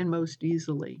and most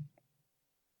easily.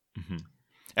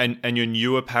 And your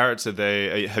newer parrots,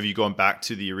 have you gone back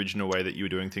to the original way that you were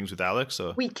doing things with Alex?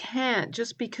 Or? We can't,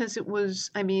 just because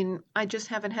I just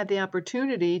haven't had the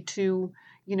opportunity to,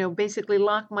 basically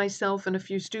lock myself and a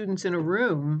few students in a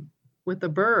room with a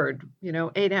bird,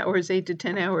 8 to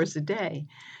 10 hours a day.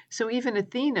 So even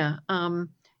Athena,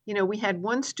 we had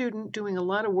one student doing a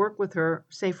lot of work with her,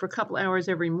 say for a couple hours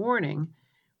every morning,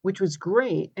 which was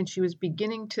great. And she was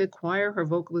beginning to acquire her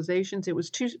vocalizations. It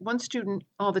was one student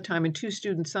all the time and two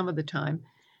students some of the time.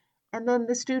 And then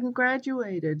the student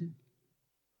graduated.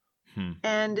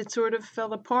 And it sort of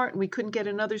fell apart, and we couldn't get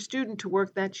another student to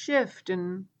work that shift.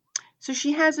 And so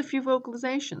she has a few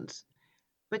vocalizations,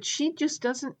 but she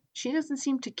doesn't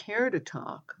seem to care to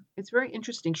talk. It's very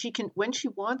interesting. She can, when she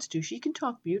wants to, she can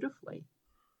talk beautifully.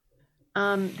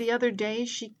 The other day,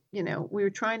 we were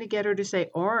trying to get her to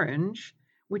say orange,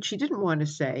 which she didn't want to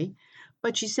say,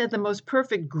 but she said the most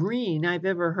perfect green I've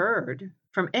ever heard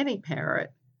from any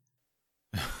parrot.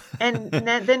 And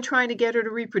then trying to get her to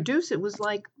reproduce it was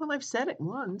like, well, I've said it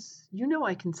once.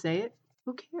 I can say it.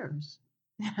 Who cares?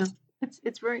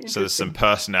 It's very interesting. So there's some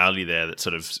personality there that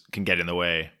sort of can get in the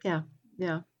way. Yeah.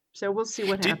 So we'll see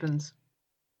what happens.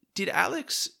 Did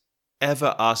Alex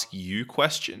ever ask you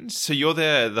questions? So you're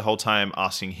there the whole time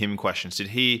asking him questions. Did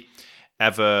he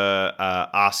ever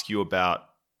ask you about...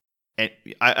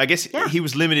 I guess he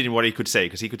was limited in what he could say,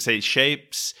 because he could say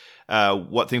shapes,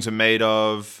 what things are made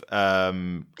of,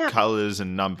 colors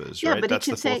and numbers, right? But that's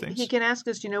he could the four things. He can ask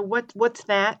us, what's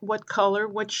that? What color?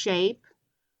 What shape?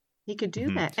 He could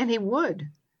do that, and he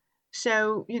would.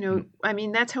 So,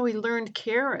 that's how he learned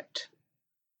carrot.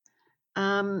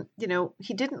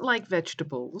 He didn't like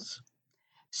vegetables.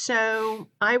 So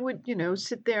I would,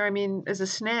 sit there. As a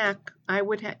snack, I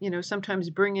would, sometimes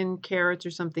bring in carrots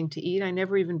or something to eat. I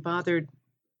never even bothered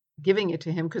giving it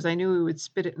to him because I knew he would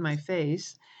spit it in my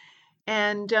face.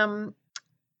 And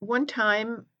one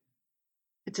time,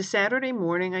 it's a Saturday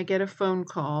morning, I get a phone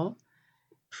call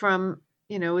from,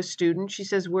 a student. She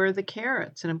says, "Where are the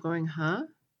carrots?" And I'm going, "Huh?"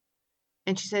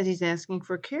 And she says, "He's asking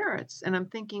for carrots." And I'm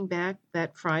thinking back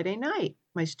that Friday night,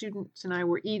 my students and I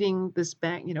were eating this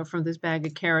bag, from this bag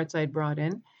of carrots I'd brought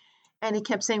in. And he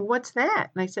kept saying, "What's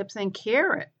that?" And I kept saying,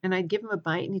 "Carrot." And I'd give him a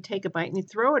bite, and he'd take a bite, and he'd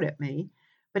throw it at me.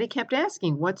 But he kept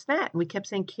asking, "What's that?" And we kept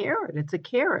saying, "Carrot, it's a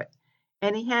carrot."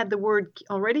 And he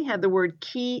already had the word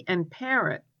key and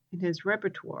parrot in his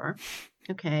repertoire.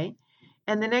 Okay.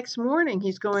 And the next morning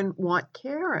he's going, "Want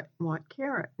carrot, want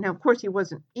carrot." Now, of course, he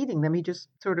wasn't eating them. He just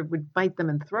sort of would bite them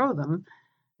and throw them.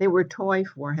 They were a toy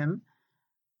for him.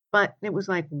 But it was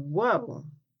like, whoa,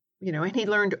 and he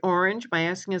learned orange by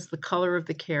asking us the color of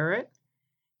the carrot.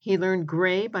 He learned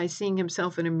gray by seeing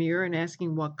himself in a mirror and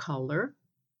asking what color.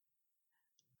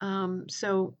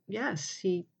 So yes,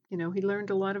 he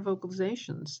learned a lot of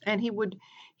vocalizations, and he would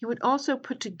also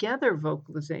put together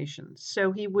vocalizations.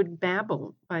 So he would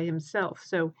babble by himself.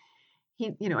 So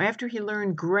he, after he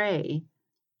learned gray,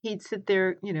 he'd sit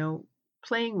there,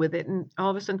 playing with it, and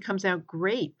all of a sudden comes out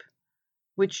grape,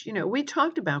 which, we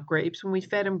talked about grapes. When we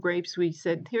fed him grapes, we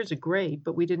said, "Here's a grape,"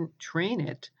 but we didn't train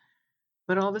it.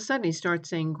 But all of a sudden he starts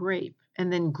saying grape,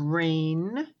 and then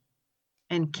grain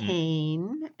and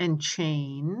cane and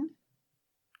chain.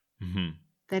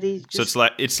 That he just... So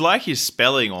it's like his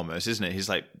spelling almost, isn't it? He's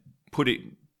like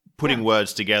putting putting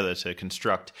words together to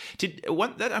construct.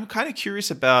 I'm kind of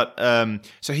curious about.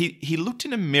 So he looked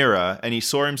in a mirror and he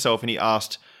saw himself and he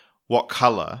asked what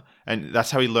color, and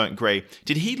that's how he learnt gray.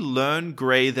 Did he learn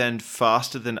gray then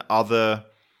faster than other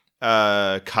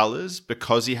colors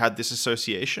because he had this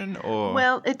association? Or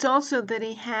Well, it's also that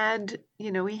he had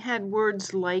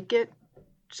words like it,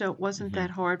 so it wasn't that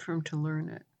hard for him to learn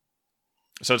it.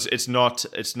 So it's not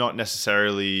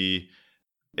necessarily.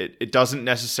 It doesn't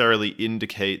necessarily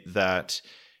indicate that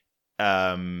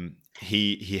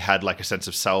he had like a sense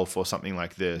of self or something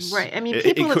like this. Right. I mean,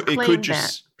 people have claimed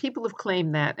that. People have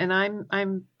claimed that, and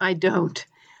I don't,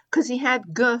 because he had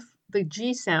the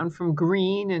G sound from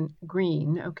green,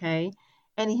 okay,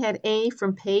 and he had A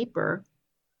from paper.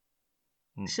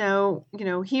 So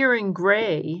hearing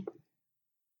gray,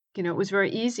 it was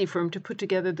very easy for him to put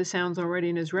together the sounds already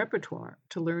in his repertoire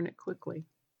to learn it quickly.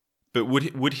 But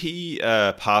would he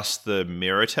pass the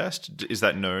mirror test? Is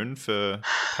that known for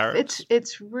parrots?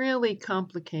 It's really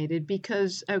complicated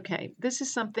because, okay, this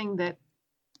is something that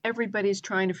everybody's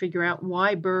trying to figure out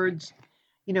why birds,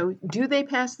 do they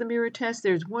pass the mirror test?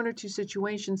 There's one or two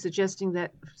situations suggesting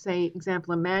that, say,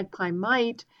 example, a magpie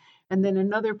might, and then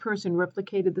another person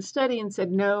replicated the study and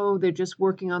said, no, they're just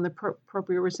working on the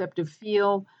proprioceptive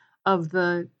feel of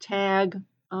the tag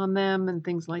on them and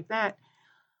things like that.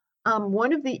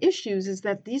 One of the issues is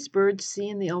that these birds see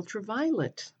in the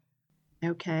ultraviolet,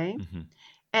 okay?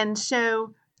 And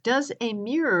so does a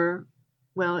mirror,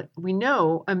 well, we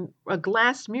know a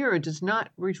glass mirror does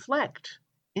not reflect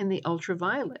in the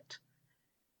ultraviolet.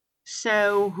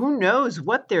 So who knows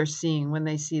what they're seeing when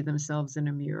they see themselves in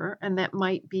a mirror, and that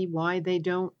might be why they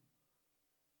don't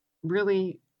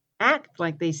really act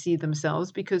like they see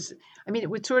themselves, because, I mean, it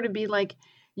would sort of be like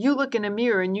you look in a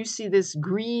mirror and you see this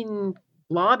green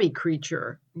blobby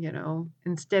creature,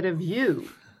 instead of you.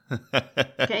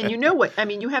 Okay, and what, I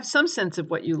mean, you have some sense of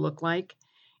what you look like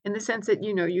in the sense that,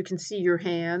 you can see your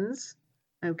hands,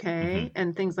 okay,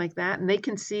 and things like that. And they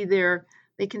can see their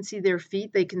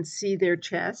feet, they can see their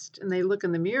chest, and they look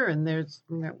in the mirror and there's,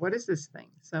 what is this thing?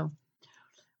 So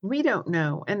we don't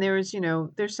know. And there's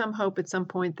some hope at some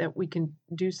point that we can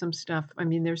do some stuff. I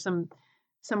mean, there's some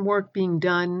work being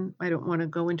done. I don't want to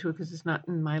go into it because it's not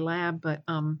in my lab, but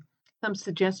some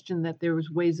suggestion that there was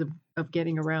ways of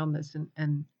getting around this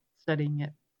and studying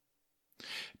it.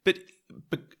 But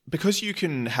because you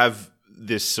can have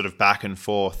this sort of back and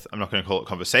forth, I'm not going to call it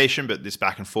conversation, but this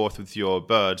back and forth with your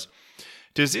birds,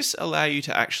 does this allow you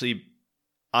to actually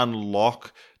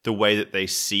unlock the way that they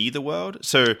see the world?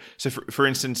 So for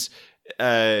instance,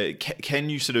 can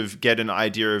you sort of get an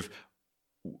idea of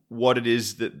what it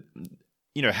is that,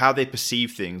 how they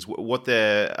perceive things, what what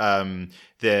it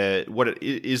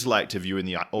is like to view in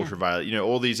the ultraviolet,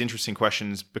 all these interesting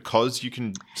questions, because you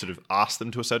can sort of ask them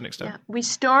to a certain extent? Yeah, we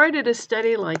started a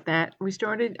study like that. We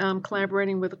started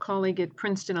collaborating with a colleague at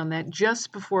Princeton on that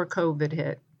just before COVID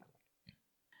hit.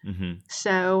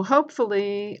 So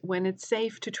hopefully when it's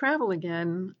safe to travel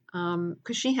again,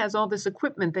 because she has all this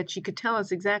equipment that she could tell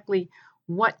us exactly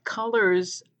what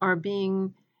colors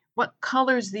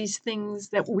these things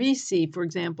that we see, for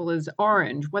example, as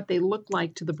orange, what they look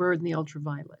like to the bird in the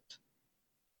ultraviolet.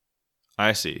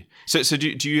 I see. So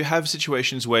do you have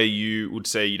situations where you would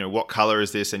say, what color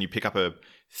is this? And you pick up a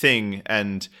thing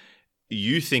and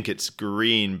you think it's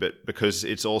green, but because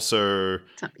it's also,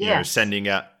 sending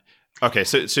out. Okay,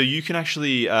 so you can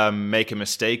actually make a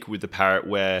mistake with the parrot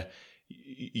where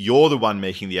you're the one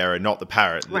making the error, not the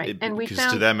parrot. Right,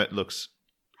 because to them it looks.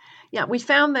 Yeah, we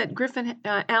found that Griffin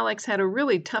Alex had a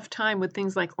really tough time with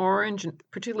things like orange, and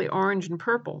particularly orange and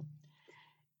purple,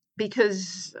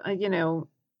 because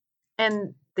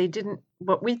and they didn't.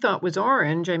 What we thought was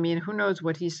orange, I mean, who knows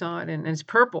what he saw it, and it's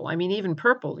purple. I mean, even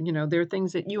purple. There are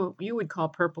things that you would call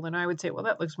purple, and I would say, well,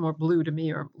 that looks more blue to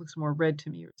me, or looks more red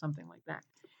to me, or something like that.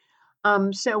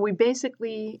 So we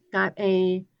basically got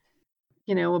a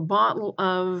bottle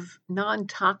of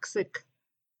non-toxic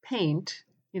paint,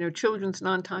 children's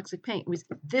non-toxic paint.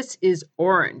 This is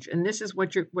orange, and this is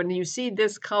what when you see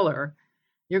this color,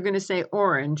 you're going to say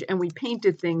orange, and we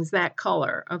painted things that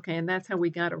color, okay, and that's how we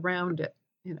got around it,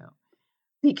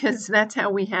 because that's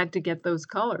how we had to get those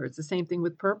colors. The same thing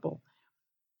with purple.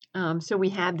 So we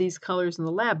had these colors in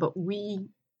the lab, but we,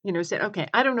 said, okay,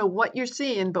 I don't know what you're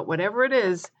seeing, but whatever it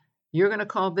is, you're going to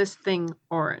call this thing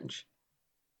orange.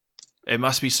 It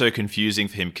must be so confusing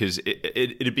for him, because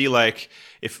it'd be like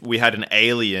if we had an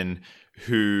alien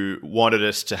who wanted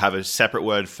us to have a separate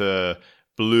word for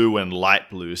blue and light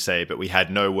blue, say, but we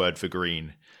had no word for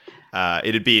green.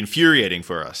 It'd be infuriating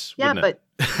for us. Yeah, wouldn't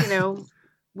but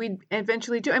we'd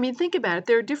eventually do. I mean, think about it.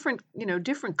 There are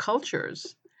different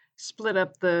cultures. split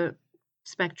up the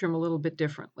spectrum a little bit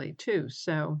differently too.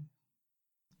 So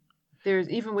there's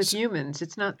even with So, humans,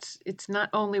 it's not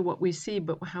only what we see,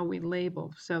 but how we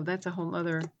label. So that's a whole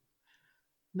other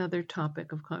another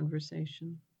topic of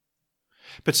conversation.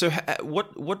 but so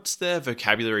what's their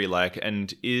vocabulary like,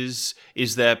 and is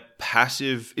their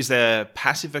passive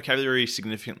vocabulary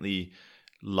significantly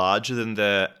larger than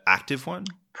the active one?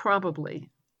 Probably,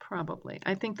 probably.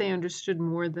 I think they understood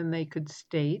more than they could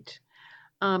state.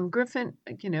 Griffin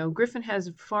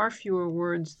has far fewer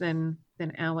words than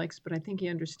Alex, but I think he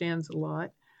understands a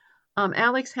lot.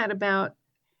 Alex had about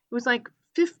it was like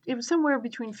 50, it was somewhere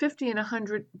between 50 and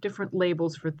 100 different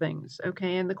labels for things.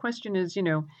 Okay, and the question is,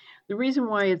 the reason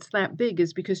why it's that big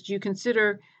is because do you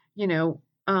consider, you know,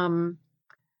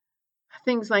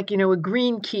 things like a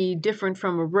green key different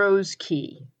from a rose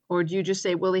key, or do you just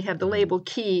say, well, he had the Hmm. label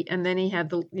key and then he had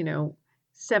the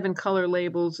 7 color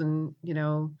labels and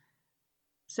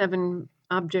 7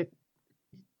 object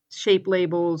shape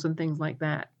labels and things like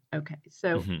that. Okay,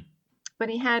 so Hmm. but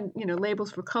he had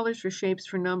labels for colors, for shapes,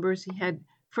 for numbers. He had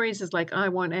phrases like I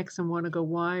want X and want to go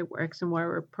Y, where X and Y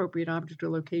were appropriate object or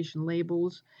location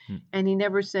labels. And he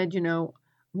never said,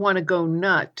 want to go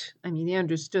nut. I mean, he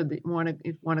understood that want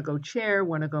to go chair,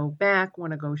 want to go back,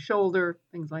 want to go shoulder,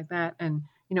 things like that. And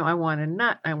I want a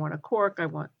nut, I want a cork, I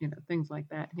want things like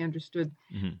that. He understood.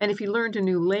 Hmm. And if he learned a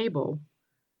new label,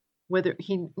 whether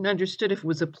he understood if it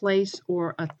was a place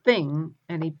or a thing,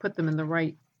 and he put them in the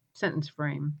right sentence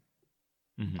frame.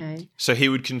 Hmm. Okay. So he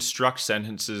would construct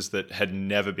sentences that had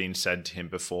never been said to him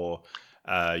before,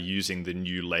 using the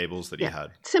new labels that he Yeah,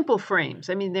 had. simple frames.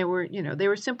 I mean, they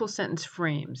were simple sentence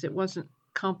frames. It wasn't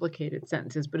complicated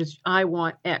sentences, but it's I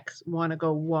want X, want to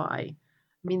go Y. I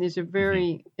mean, there's a Hmm.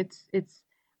 very it's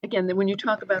again that when you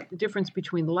talk about the difference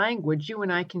between language, you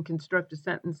and I can construct a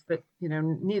sentence that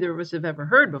neither of us have ever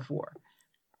heard before.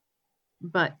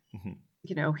 But Hmm.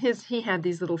 he had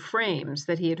these little frames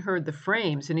that he had heard the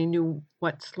frames and he knew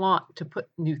what slot to put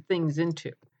new things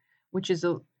into, which is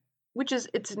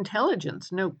it's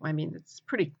intelligence. No, I mean it's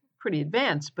pretty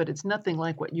advanced, but it's nothing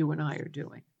like what you and I are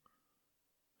doing.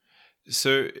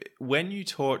 So when you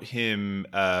taught him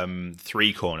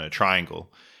three-corner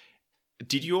triangle,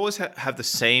 did you always have the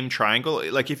same triangle?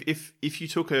 Like if you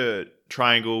took a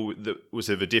triangle that was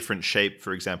of a different shape,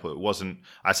 for example, it wasn't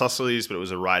isosceles, but it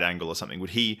was a right angle or something,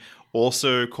 would he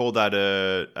also call that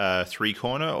a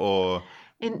three-corner, or?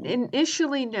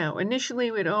 Initially, no. Initially,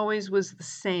 it always was the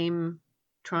same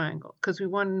triangle because we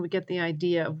wanted to get the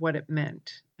idea of what it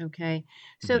meant. Okay,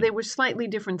 so Mhm. they were slightly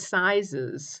different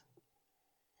sizes,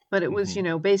 but it was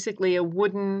Mhm. basically a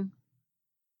wooden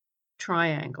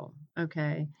triangle.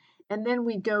 Okay, and then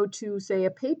we go to say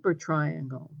a paper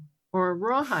triangle or a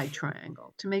rawhide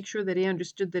triangle to make sure that he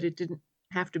understood that it didn't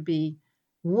have to be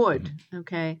wood. Mhm.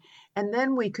 Okay, and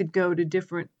then we could go to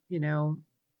different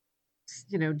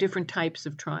different types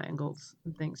of triangles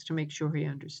and things to make sure he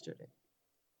understood it.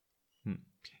 Hmm.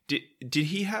 Did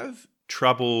he have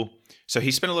trouble? So he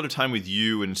spent a lot of time with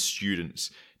you and students.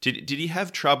 Did he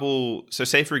have trouble? So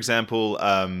say for example,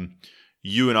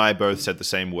 you and I both said the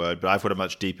same word, but I've got a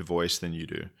much deeper voice than you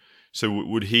do. So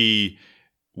would he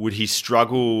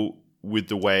struggle with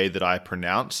the way that I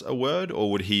pronounce a word,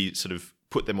 or would he sort of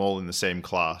put them all in the same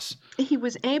class? He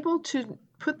was able to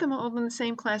put them all in the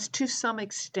same class to some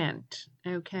extent.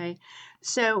 Okay,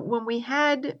 so when we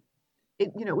had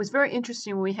it was very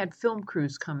interesting when we had film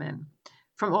crews come in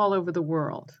from all over the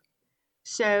world.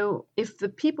 So if the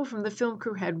people from the film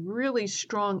crew had really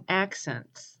strong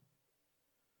accents,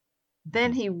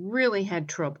 then Mhm. he really had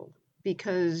trouble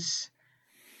because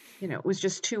it was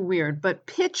just too weird. But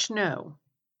pitch, no.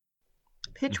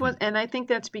 Pitch was, Mhm. and I think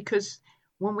that's because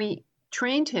when we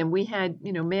trained him, we had,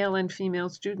 male and female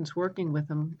students working with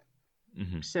him.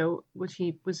 Mhm. So which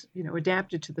he was,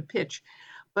 adapted to the pitch.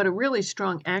 But a really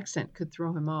strong accent could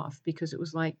throw him off because it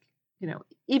was like,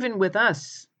 even with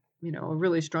us, a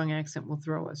really strong accent will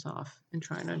throw us off in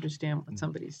trying to understand what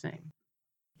somebody's saying.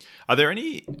 Are there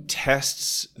any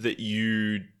tests that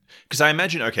because I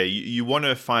imagine, okay, you want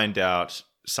to find out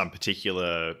some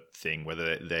particular thing,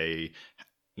 whether they,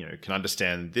 can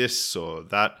understand this or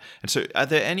that. And so are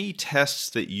there any tests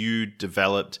that you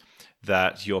developed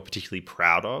that you're particularly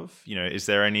proud of? Is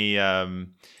there any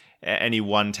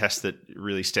one test that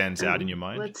really stands out in your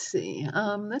mind? Let's see.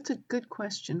 That's a good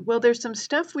question. Well, there's some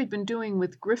stuff we've been doing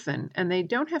with Griffin, and they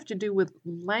don't have to do with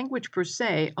language per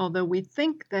se, although we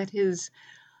think that his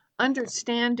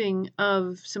understanding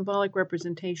of symbolic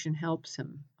representation helps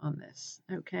him on this.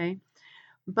 Okay.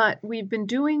 But we've been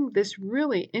doing this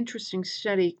really interesting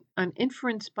study on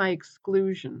inference by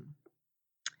exclusion.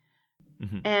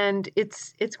 And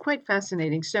it's quite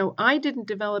fascinating. So I didn't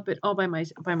develop it all by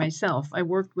myself. I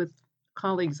worked with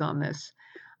colleagues on this.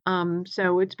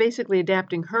 So it's basically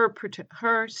adapting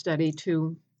her study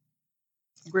to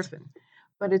Griffin.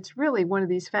 But it's really one of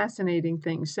these fascinating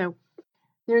things. So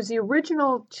there's the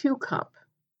original 2-cup,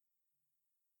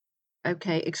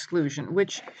 exclusion,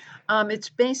 which it's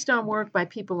based on work by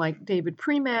people like David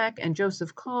Premack, and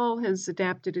Joseph Call has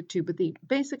adapted it too. But the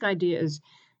basic idea is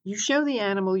you show the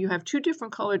animal, you have 2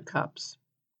 different colored cups,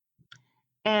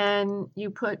 and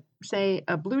you put, say,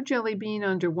 a blue jelly bean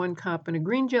under one cup and a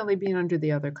green jelly bean under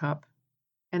the other cup,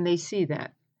 and they see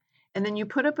that. And then you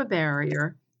put up a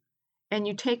barrier, and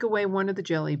you take away one of the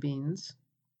jelly beans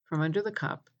from under the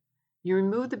cup. You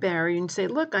remove the barrier and say,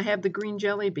 look, I have the green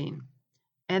jelly bean.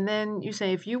 And then you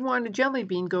say, if you want a jelly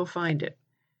bean, go find it.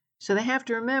 So they have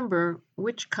to remember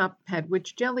which cup had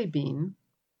which jelly bean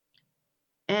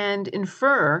and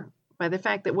infer by the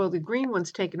fact that, well, the green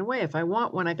one's taken away. If I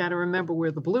want one, I got to remember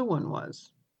where the blue one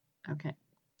was. Okay.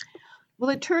 Well,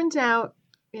 it turns out,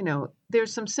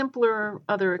 there's some simpler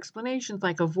other explanations,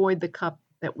 like avoid the cup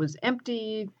that was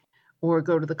emptied or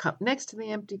go to the cup next to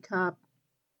the empty cup,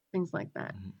 things like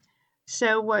that. Mm-hmm.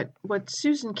 So what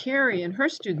Susan Carey and her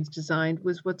students designed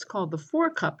was what's called the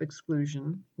 4-cup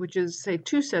exclusion, which is, say,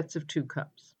 2 sets of 2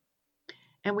 cups.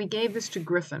 And we gave this to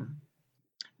Griffin.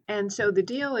 And so the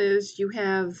deal is you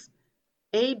have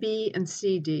A, B, and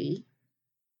C, D,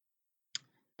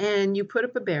 and you put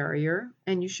up a barrier,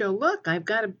 and you show, look, I've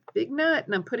got a big nut,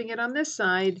 and I'm putting it on this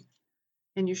side,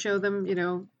 and you show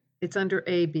them, it's under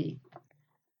A, B.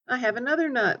 I have another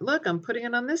nut. Look, I'm putting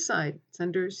it on this side. It's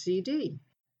under C, D.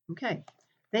 Okay,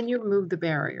 then you remove the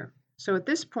barrier. So at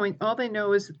this point, all they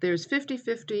know is that there's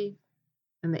 50-50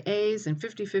 on the A's and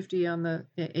 50-50 on the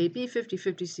AB,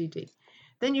 50-50 CD.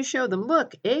 Then you show them,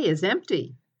 look, A is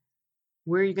empty.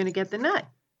 Where are you going to get the nut?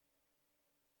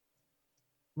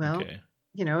 Well,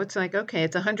 it's like, okay,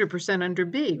 it's 100% under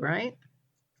B, right?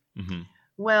 Mm-hmm.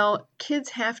 Well, kids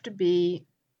have to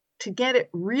get it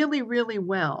really, really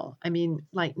well. I mean,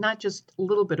 like not just a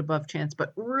little bit above chance,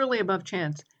 but really above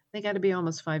chance. They got to be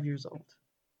almost 5 years old.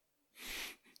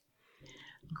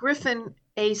 Griffin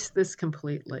aced this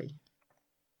completely.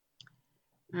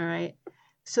 All right.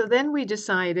 So then we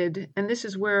decided, and this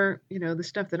is where, the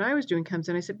stuff that I was doing comes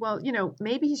in. I said, well,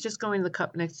 maybe he's just going to the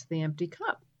cup next to the empty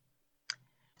cup.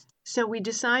 So we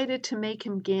decided to make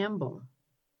him gamble,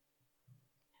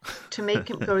 to make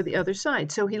him go to the other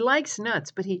side. So he likes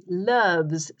nuts, but he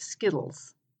loves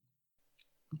Skittles.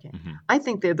 Okay. Mm-hmm. I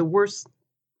think they're the worst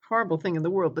horrible thing in the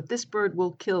world, but this bird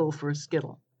will kill for a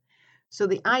Skittle. So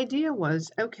the idea was,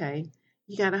 okay,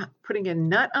 you got to putting a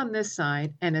nut on this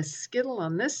side and a Skittle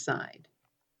on this side.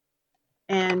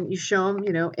 And you show them,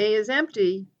 A is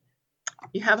empty.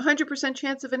 You have a 100%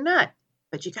 chance of a nut,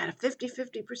 but you got a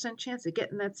 50% chance of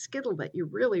getting that Skittle that you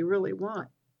really, really want.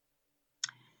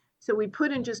 So we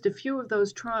put in just a few of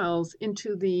those trials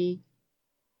into the,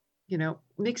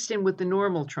 mixed in with the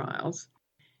normal trials,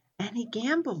 and he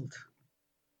gambled.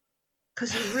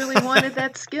 Because he really wanted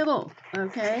that Skittle,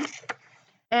 okay?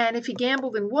 And if he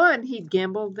gambled and won, he'd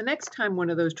gamble the next time one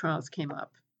of those trials came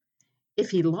up. If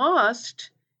he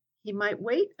lost, he might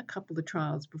wait a couple of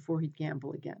trials before he'd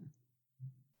gamble again.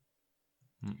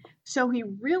 So he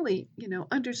really,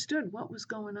 understood what was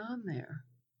going on there.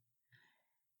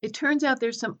 It turns out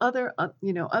there's some other,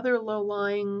 other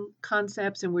low-lying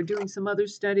concepts, and we're doing some other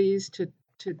studies to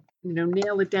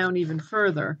nail it down even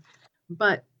further.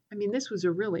 But I mean, this was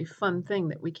a really fun thing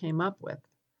that we came up with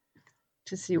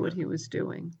to see what he was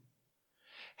doing.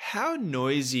 How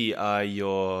noisy are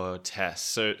your tests?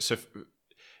 So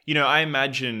I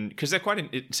imagine, because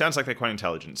it sounds like they're quite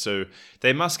intelligent, so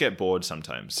they must get bored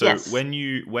sometimes. So yes. when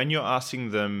you're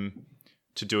asking them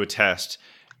to do a test,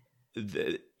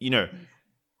 you're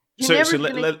never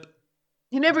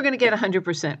going to get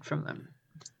 100% from them.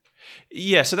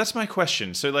 Yeah, so that's my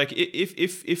question. So, like,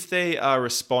 if they are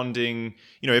responding,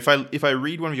 if I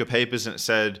read one of your papers and it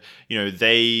said,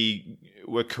 they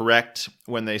were correct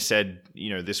when they said,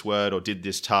 this word or did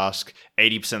this task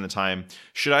 80% of the time,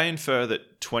 should I infer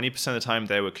that 20% of the time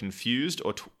they were confused,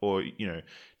 or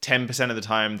 10% of the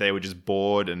time they were just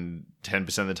bored and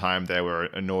 10% of the time they were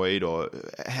annoyed, or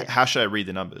how should I read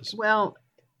the numbers? Well,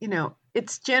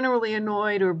 it's generally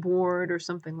annoyed or bored or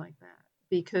something like that,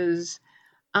 because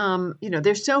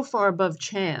they're so far above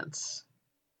chance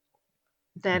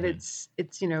that it's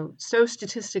so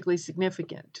statistically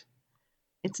significant.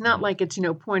 It's not like it's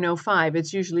 0.05.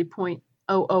 It's usually 0.001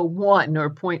 or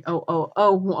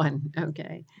 0.0001.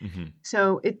 Okay,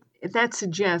 so that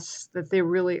suggests that they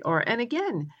really are. And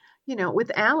again,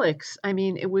 with Alex, I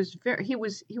mean, it was he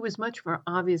was much more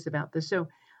obvious about this. So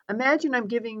imagine I'm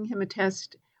giving him a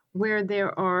test where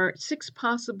there are 6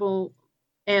 possible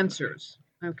answers,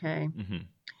 okay? Mm-hmm.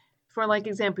 For like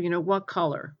example, what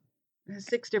color? It has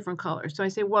 6 different colors. So I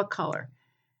say, what color?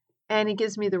 And he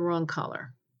gives me the wrong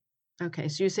color. Okay,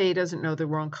 so you say he doesn't know the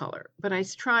wrong color. But I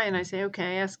try and I say,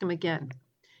 okay, ask him again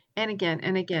and again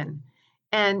and again.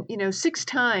 And, 6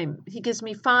 times, he gives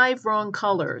me 5 wrong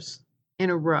colors in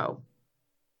a row.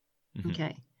 Mm-hmm.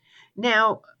 Okay.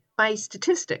 Now, by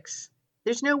statistics,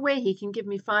 there's no way he can give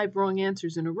me 5 wrong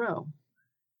answers in a row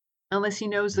unless he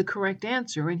knows the correct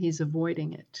answer and he's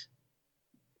avoiding it.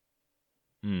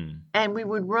 And we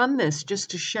would run this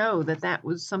just to show that that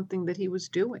was something that he was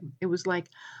doing. It was like,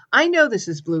 I know this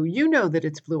is blue. You know that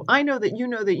it's blue. I know that you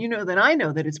know that you know that I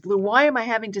know that it's blue. Why am I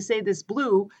having to say this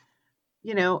blue?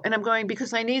 And I'm going,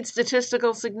 because I need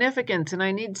statistical significance and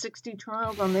I need 60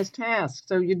 trials on this task.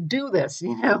 So you do this,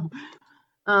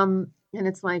 and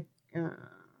it's like,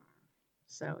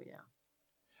 so yeah.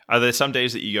 Are there some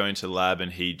days that you go into the lab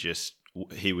and he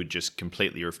would just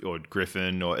completely, or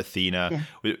Griffin or Athena,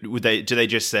 do they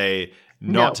just say,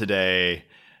 not No. today?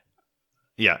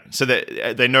 Yeah. So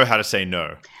they know how to say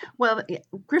no. Well,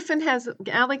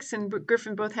 Alex and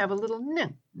Griffin both have a little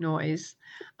noise.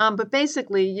 But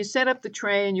basically you set up the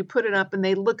tray and you put it up and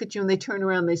they look at you and they turn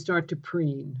around and they start to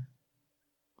preen.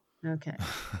 Okay.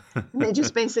 And they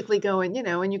just basically go and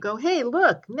you go, hey,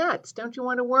 look, nuts, don't you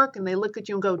want to work? And they look at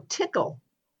you and go, tickle,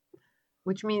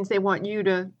 which means they want you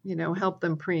to, help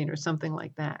them preen or something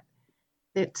like that.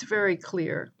 It's very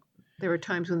clear. There are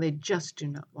times when they just do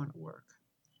not want to work.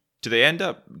 Do they end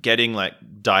up getting like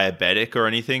diabetic or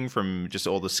anything from just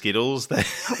all the Skittles that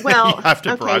you have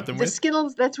to bribe them with? The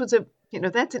Skittles, that's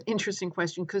an interesting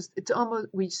question because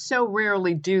we so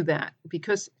rarely do that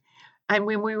because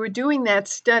when we were doing that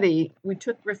study, we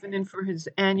took Griffin in for his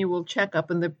annual checkup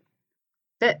and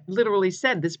that literally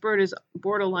said, this bird is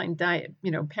borderline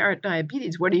parrot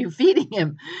diabetes. What are you feeding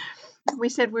him? We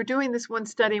said, we're doing this one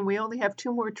study and we only have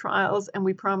 2 more trials and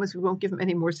we promise we won't give him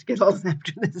any more Skittles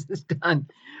after this is done.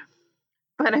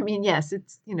 But I mean, yes,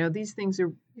 it's, these things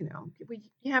are,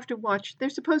 you have to watch. They're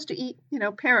supposed to eat,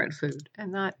 parrot food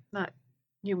and not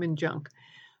human junk.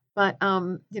 But,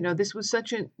 this was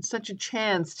such a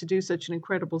chance to do such an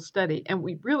incredible study. And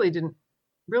we really didn't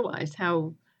realize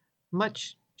how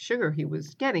much sugar he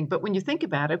was getting. But when you think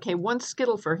about it, okay, 1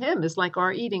 Skittle for him is like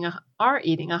our eating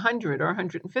 100 or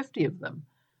 150 of them.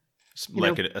 It's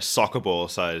like a soccer ball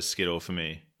size Skittle for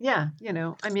me. Yeah,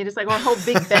 I mean, it's like a whole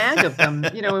big bag of them,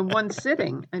 in one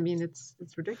sitting. I mean, it's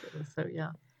ridiculous. So, yeah.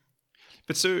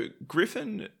 But so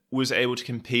Griffin was able to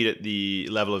compete at the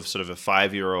level of sort of a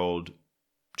 5-year-old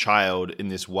child in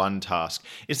this one task.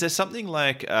 Is there something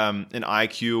like an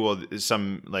IQ or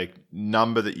some like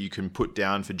number that you can put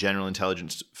down for general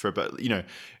intelligence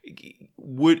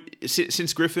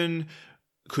since Griffin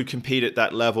could compete at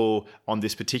that level on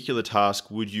this particular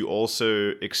task, would you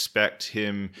also expect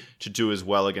him to do as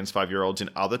well against 5-year-olds in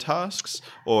other tasks,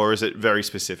 or is it very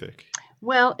specific?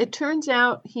 Well, it turns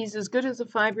out he's as good as a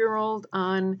 5-year-old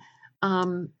on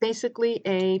basically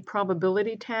a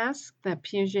probability task that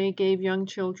Piaget gave young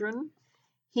children.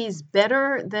 He's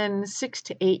better than 6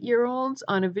 to 8-year-olds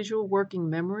on a visual working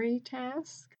memory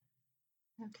task.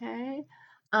 Okay.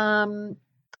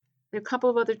 There are a couple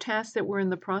of other tasks that we're in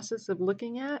the process of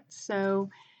looking at. So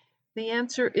the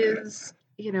answer is,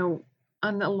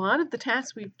 on a lot of the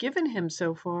tasks we've given him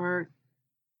so far,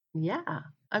 yeah.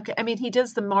 Okay. I mean, he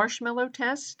does the marshmallow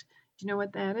test. Do you know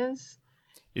what that is?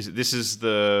 This is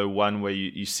the one where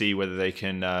you see whether they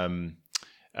can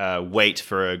wait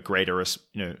for a greater,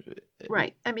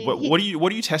 Right. I mean, what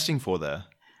are you testing for there?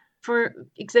 For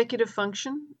executive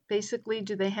function, basically,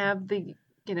 do they have the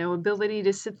ability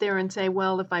to sit there and say,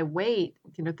 well, if I wait,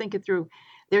 think it through.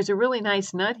 There's a really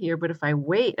nice nut here, but if I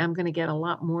wait, I'm going to get a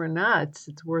lot more nuts.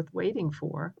 It's worth waiting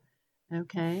for.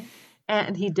 Okay.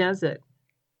 And he does it.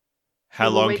 How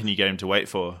long can you get him to wait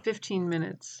for? 15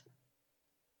 minutes.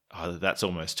 Oh, that's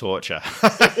almost torture.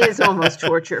 It is almost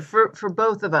torture for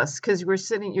both of us because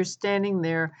you're standing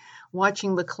there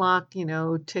watching the clock,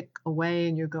 tick away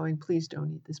and you're going, please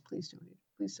don't eat this. Please don't eat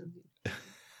it. Please don't eat it.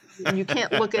 And you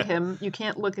can't look at him. You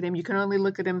can only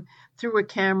look at him through a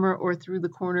camera or through the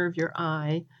corner of your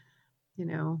eye,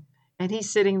 and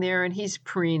he's sitting there and he's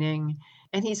preening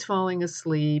and he's falling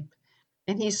asleep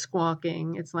and he's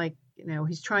squawking. It's like,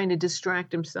 he's trying to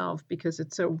distract himself because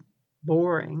it's so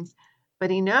boring,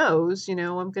 but he knows,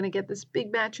 I'm going to get this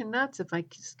big batch of nuts if I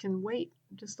just can wait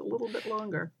just a little bit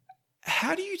longer.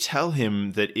 How do you tell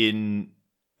him that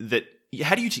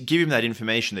how do you give him that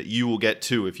information that you will get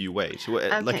to if you wait?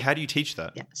 Like, how do you teach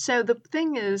that? Yeah. So the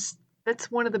thing is,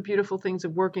 that's one of the beautiful things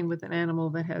of working with an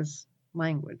animal that has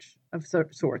language of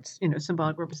sorts,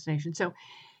 symbolic representation. So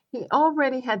he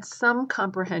already had some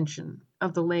comprehension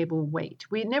of the label wait.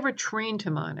 We never trained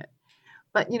him on it.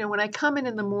 But, when I come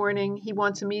in the morning, he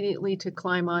wants immediately to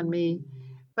climb on me,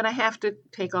 but I have to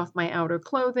take off my outer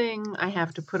clothing. I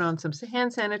have to put on some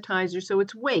hand sanitizer. So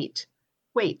it's wait,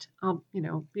 I'll,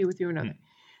 be with you another.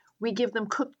 We give them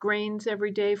cooked grains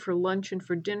every day for lunch and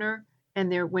for dinner.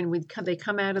 And they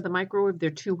come out of the microwave,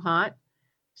 they're too hot.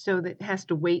 So that has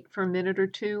to wait for a minute or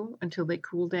two until they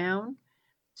cool down.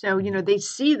 So, they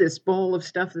see this bowl of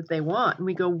stuff that they want. And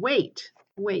we go, wait,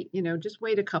 just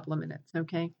wait a couple of minutes.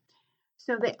 Okay.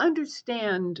 So they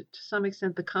understand to some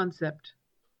extent the concept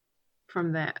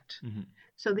from that. Mm-hmm.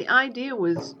 So the idea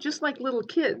was just like little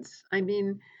kids. I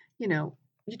mean,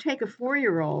 you take a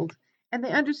 4-year-old and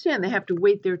they understand they have to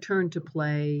wait their turn to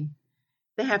play.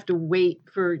 They have to wait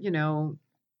for,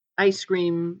 ice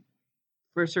cream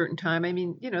for a certain time. I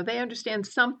mean, they understand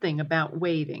something about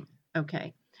waiting.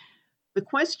 Okay. The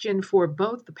question for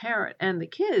both the parent and the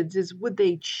kids is, would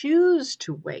they choose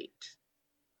to wait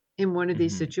in one of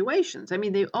these situations? I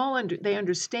mean, they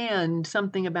understand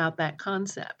something about that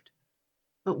concept,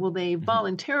 but will they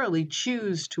voluntarily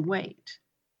choose to wait?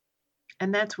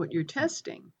 And that's what you're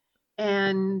testing.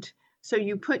 And so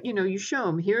you you show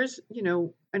them, here's,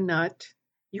 a nut.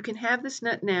 You can have this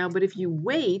nut now, but if you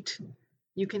wait,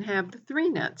 you can have the 3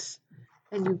 nuts.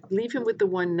 And you leave him with the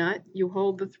 1 nut. You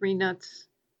hold the 3 nuts,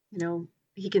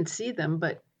 he can see them,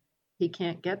 but he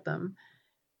can't get them.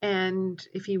 And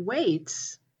if he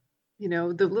waits,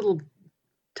 the little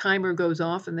timer goes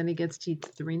off and then he gets to eat the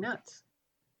 3 nuts.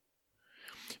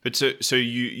 But so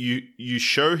you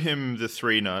show him the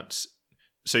 3 nuts.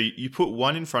 So you put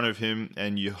 1 in front of him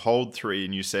and you hold 3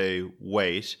 and you say,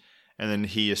 wait. And then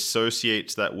he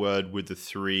associates that word with the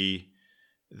 3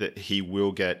 that he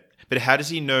will get. But how does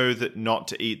he know that not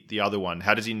to eat the other one?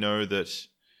 How does he know that?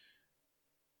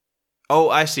 Oh,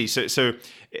 I see. So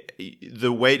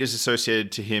the wait is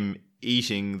associated to him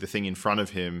eating the thing in front of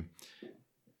him.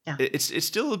 Yeah. It's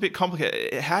still a bit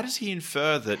complicated. How does he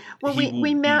infer that? Well,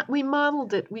 we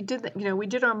modeled it. We did that. We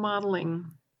did our modeling.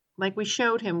 Like we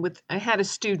showed him I had a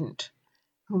student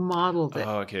who modeled it.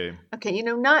 Oh, okay. Okay,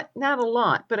 not a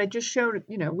lot, but I just showed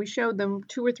it. We showed them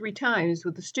 2 or 3 times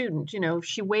with the student. If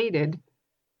she waited,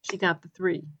 she got the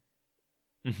 3.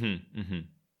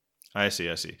 I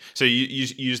see. So you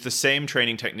use the same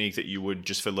training technique that you would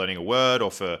just for learning a word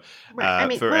or for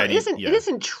right. for any. It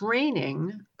isn't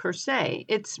training per se.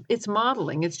 It's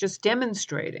modeling. It's just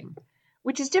demonstrating,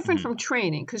 which is different from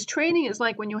training. Because training is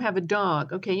like when you have a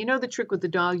dog. Okay, the trick with the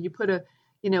dog. You put a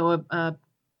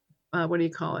what do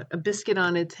you call it? A biscuit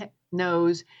on its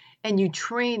nose, and you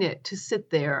train it to sit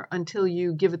there until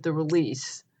you give it the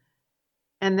release,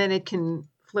 and then it can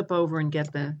flip over and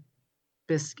get the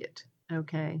biscuit.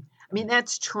 Okay. I mean,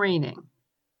 that's training.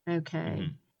 Okay.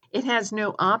 It has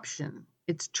no option.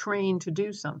 It's trained to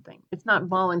do something. It's not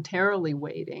voluntarily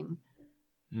waiting.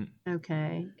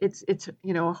 Okay. It's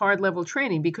a hard level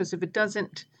training, because if it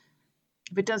doesn't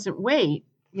wait,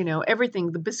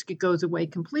 everything, the biscuit goes away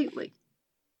completely.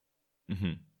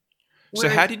 So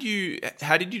how did you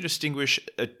distinguish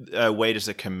a wait as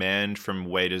a command from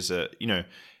wait as a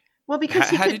Well, because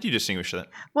how did you distinguish that?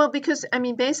 Well, because I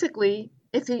mean, basically,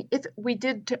 if we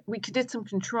did some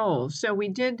controls. So we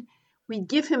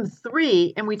give him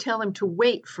 3 and we tell him to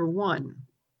wait for 1.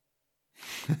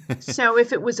 So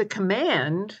if it was a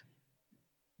command,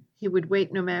 he would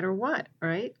wait no matter what,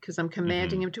 right? Because I'm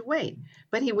commanding him to wait.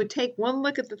 But he would take 1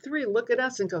 look at the 3, look at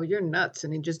us, and go, "You're nuts,"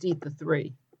 and he'd just eat the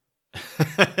 3.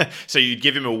 So you'd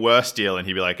give him a worse deal, and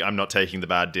he'd be like, "I'm not taking the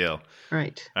bad deal."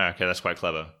 Right. Okay, that's quite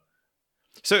clever.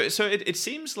 So it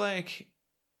seems like,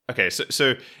 okay,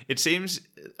 so it seems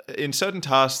in certain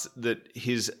tasks that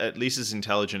he's at least as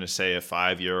intelligent as, say, a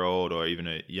 5-year-old or even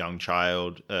a young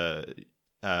child of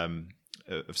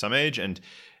some age, and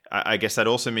I guess that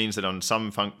also means that on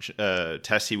some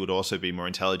tests he would also be more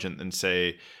intelligent than,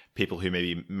 say, people who may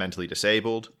be mentally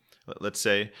disabled, let's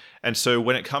say. And so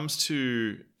when it comes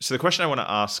to, the question I want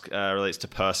to ask relates to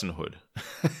personhood.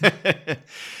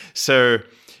 So,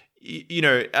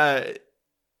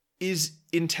 is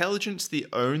intelligence the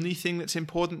only thing that's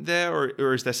important there,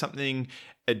 or is there something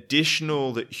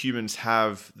additional that humans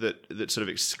have that sort of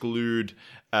exclude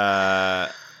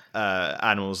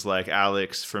animals like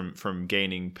Alex from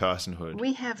gaining personhood?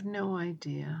 We have no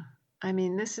idea. I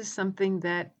mean, this is something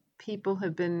that people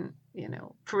have been,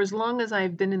 for as long as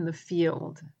I've been in the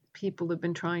field, people have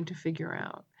been trying to figure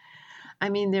out. I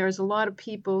mean, there's a lot of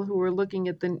people who are looking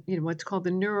at the, what's called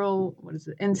the neural, what is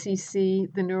it,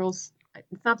 NCC, the neural,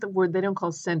 it's not the word they don't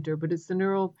call center, but it's the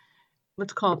neural,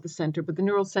 let's call it the center, but the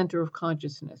neural center of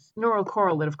consciousness, neural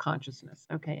correlate of consciousness,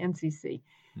 okay, NCC.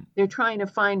 They're trying to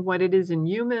find what it is in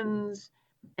humans,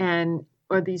 and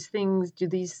do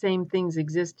these same things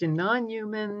exist in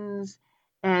non-humans?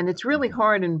 And it's really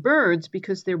hard in birds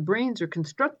because their brains are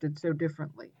constructed so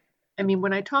differently. I mean,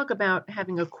 when I talk about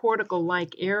having a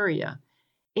cortical-like area,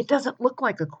 it doesn't look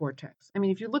like a cortex. I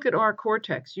mean, if you look at our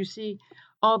cortex, you see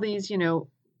all these,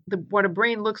 what a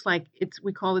brain looks like.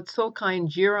 We call it sulci and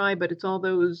gyri, but it's all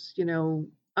those,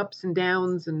 ups and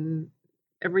downs and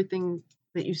everything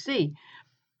that you see.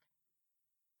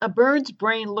 A bird's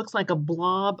brain looks like a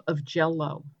blob of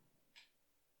jello.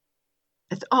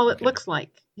 That's all it looks like,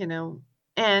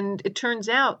 And it turns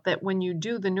out that when you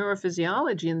do the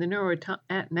neurophysiology and the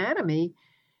neuroanatomy,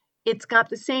 it's got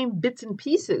the same bits and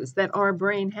pieces that our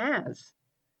brain has.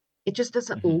 It just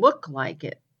doesn't look like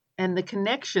it. And the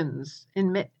connections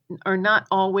are not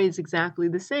always exactly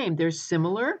the same. They're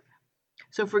similar.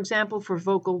 So, for example, for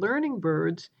vocal learning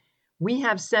birds, we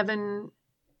have 7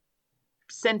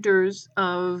 centers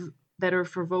that are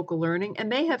for vocal learning,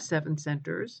 and they have 7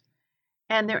 centers.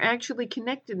 And they're actually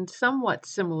connected in somewhat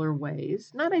similar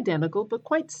ways, not identical, but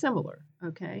quite similar,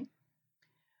 okay?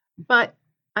 But,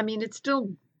 I mean, it's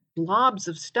still blobs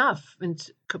of stuff and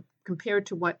compared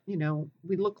to what,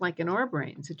 we look like in our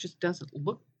brains. It just doesn't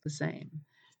look the same.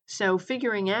 So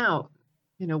figuring out,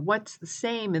 what's the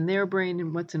same in their brain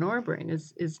and what's in our brain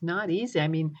is not easy. I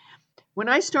mean, when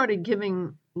I started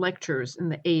giving lectures in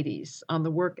the 80s on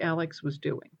the work Alex was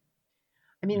doing,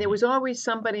 I mean, there was always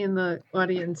somebody in the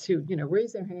audience who,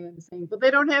 raised their hand saying, "But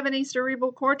they don't have any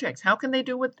cerebral cortex. How can they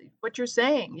do what you're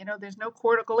saying? There's no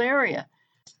cortical area."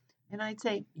 And I'd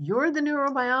say, "You're the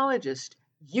neurobiologist.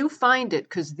 You find it,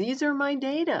 because these are my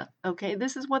data. Okay,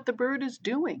 this is what the bird is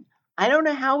doing. I don't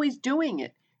know how he's doing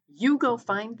it. You go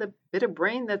find the bit of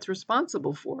brain that's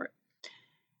responsible for it."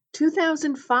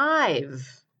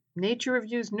 2005, Nature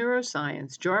Reviews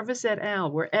Neuroscience, Jarvis et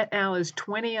al., where et al. Is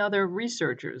 20 other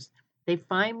researchers. They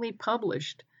finally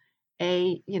published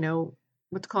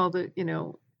what's called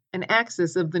an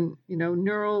axis of the,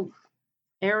 neural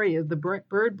area of the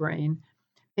bird brain,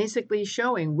 basically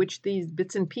showing which these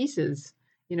bits and pieces,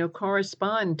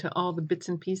 correspond to all the bits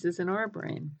and pieces in our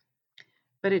brain.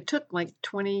 But it took like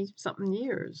 20 something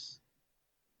years.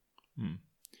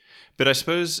 But I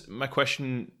suppose my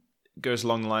question goes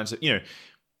along the lines of,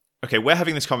 okay, we're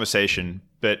having this conversation,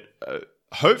 but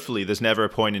hopefully there's never a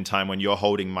point in time when you're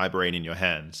holding my brain in your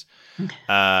hands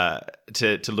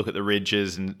to look at the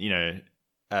ridges and,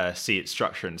 see its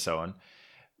structure and so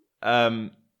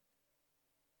on.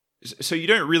 So you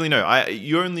don't really know.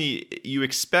 You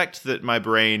expect that my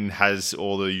brain has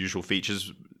all the usual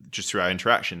features just through our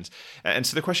interactions. And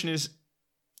so the question is,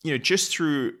 just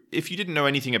through, if you didn't know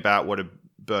anything about what a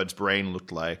bird's brain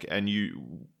looked like and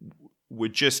you were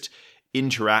just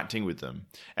interacting with them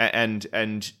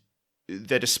and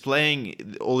they're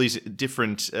displaying all these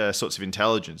different sorts of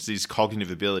intelligence, these cognitive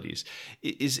abilities.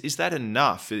 Is that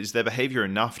enough? Is their behavior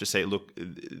enough to say, look,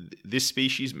 this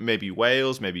species, maybe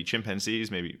whales, maybe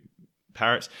chimpanzees, maybe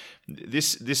parrots,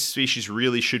 this species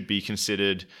really should be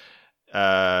considered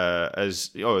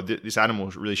this animal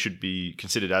really should be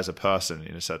considered as a person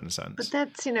in a certain sense?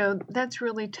 But that's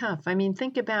really tough. I mean,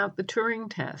 think about the Turing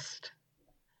test.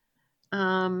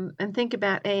 And think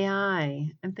about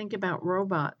AI, and think about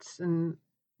robots, and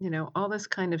all this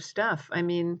kind of stuff. I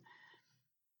mean,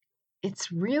 it's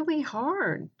really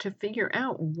hard to figure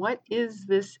out what is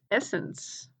this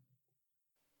essence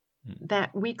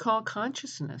that we call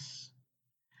consciousness.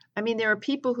 I mean, there are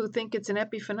people who think it's an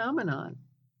epiphenomenon.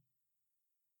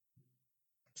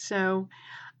 So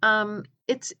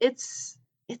it's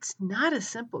not a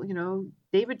simple.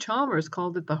 David Chalmers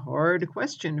called it the hard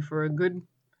question for a good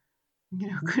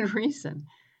reason.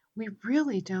 We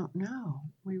really don't know.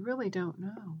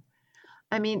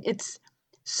 I mean, it's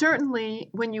certainly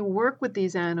when you work with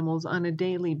these animals on a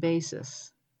daily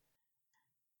basis,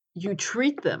 you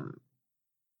treat them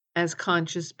as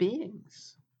conscious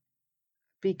beings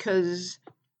because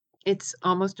it's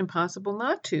almost impossible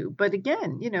not to. But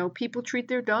again, people treat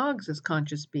their dogs as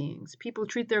conscious beings. People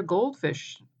treat their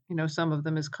goldfish, some of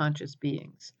them as conscious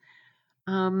beings.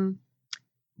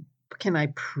 Can I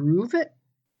prove it?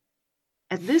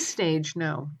 At this stage,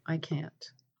 no, I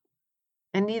can't.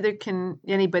 And neither can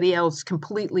anybody else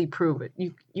completely prove it.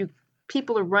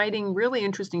 People are writing really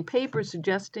interesting papers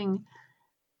suggesting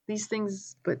these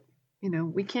things, but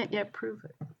we can't yet prove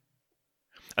it.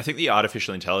 I think the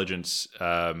artificial intelligence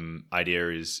idea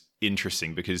is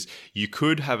interesting because you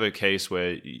could have a case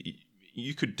where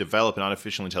you could develop an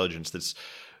artificial intelligence that's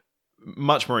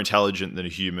much more intelligent than a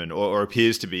human, or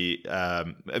appears to be.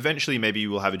 Eventually, maybe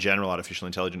you will have a general artificial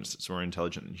intelligence that's more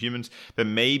intelligent than humans, but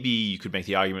maybe you could make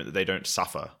the argument that they don't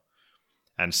suffer.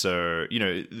 And so,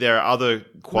 there are other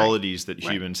qualities that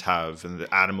humans have and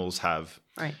that animals have.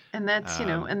 Right. And that's,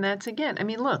 and that's again, I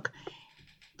mean, look,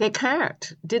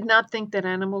 Descartes did not think that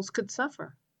animals could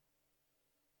suffer.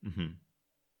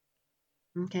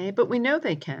 Mm-hmm. Okay, but we know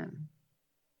they can.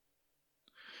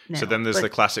 Now, so then there's the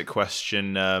classic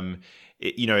question,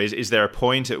 is there a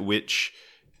point at which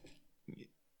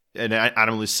an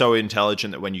animal is so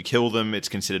intelligent that when you kill them, it's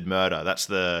considered murder? That's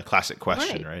the classic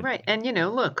question, right? Right. And,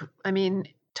 look, I mean,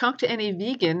 talk to any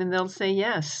vegan and they'll say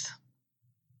yes.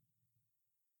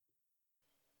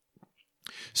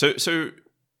 So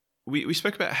we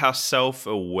spoke about how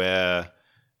self-aware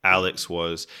Alex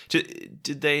was.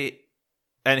 Did they...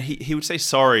 And he would say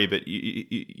sorry, but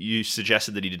you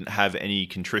suggested that he didn't have any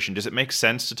contrition. Does it make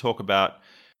sense to talk about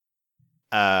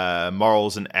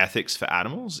morals and ethics for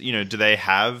animals? Do they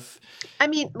have... I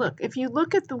mean, look, if you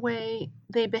look at the way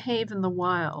they behave in the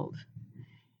wild,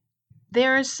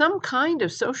 there is some kind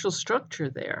of social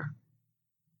structure there.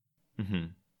 Mm-hmm.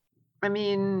 I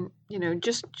mean,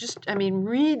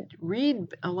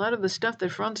 read a lot of the stuff that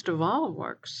Frans de Waal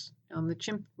works on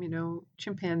the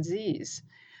chimpanzees.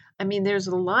 I mean, there's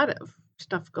a lot of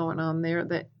stuff going on there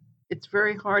that it's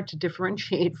very hard to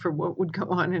differentiate from what would go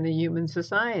on in a human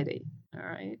society. All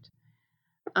right.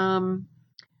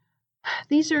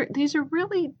 These are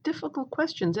really difficult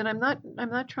questions, and I'm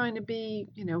not trying to be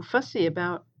fussy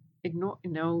about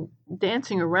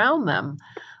dancing around them.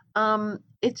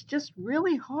 It's just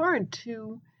really hard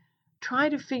to try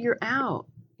to figure out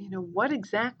what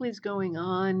exactly is going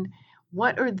on,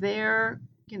 what are their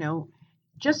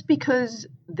just because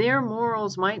their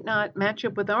morals might not match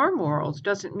up with our morals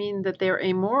doesn't mean that they're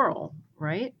amoral,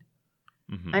 right?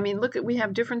 Mm-hmm. I mean, we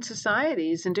have different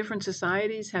societies, and different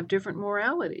societies have different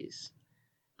moralities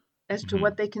as to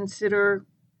what they consider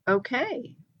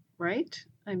okay, right?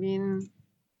 I mean,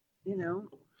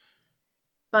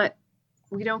 but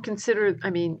we don't consider,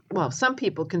 some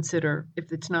people consider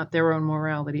if it's not their own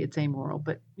morality, it's amoral,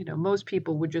 but, most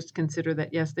people would just consider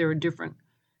that, yes, there are different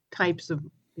types of,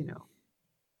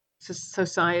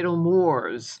 societal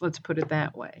mores, let's put it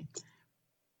that way.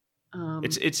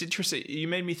 It's interesting. You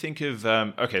made me think of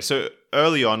so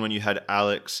early on when you had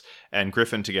Alex and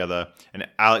Griffin together, and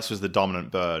Alex was the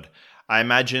dominant bird, I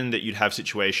imagine that you'd have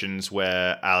situations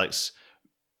where Alex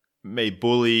may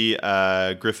bully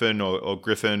Griffin, or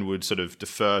Griffin would sort of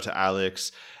defer to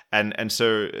Alex, and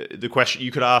so the question you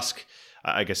could ask,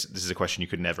 I guess this is a question you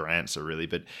could never answer really,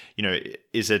 but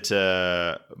is it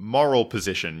a moral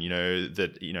position,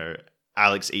 that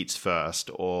Alex eats first,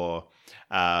 or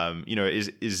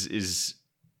is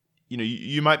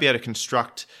you might be able to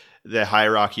construct their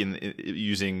hierarchy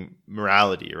using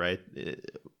morality, right?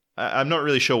 I'm not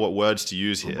really sure what words to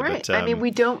use here. Right. But, we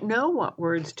don't know what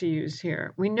words to use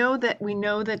here. We know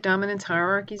that dominance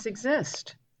hierarchies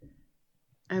exist.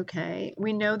 Okay.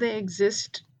 We know they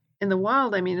exist in the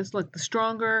wild. The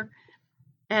stronger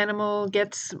animal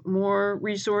gets more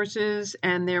resources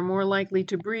and they're more likely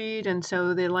to breed, and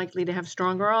so they're likely to have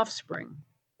stronger offspring.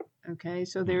 Okay.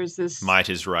 So there's this... Might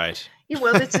is right. Yeah,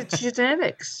 well, it's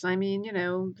genetics.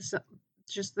 It's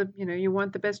just you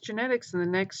want the best genetics in the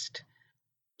next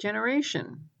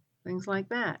generation, things like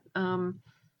that.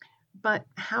 But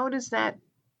how does that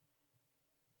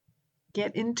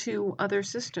get into other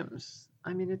systems?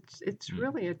 It's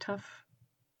really a tough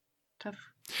call.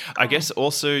 I guess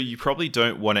also you probably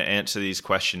don't want to answer these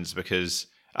questions because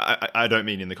I don't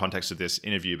mean in the context of this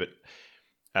interview,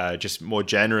 but just more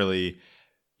generally,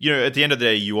 at the end of the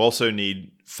day, you also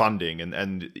need funding,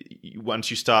 and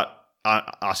once you start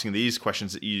asking these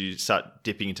questions, you start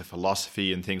dipping into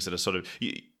philosophy and things that are sort of...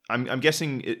 I'm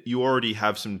guessing you already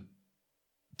have some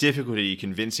difficulty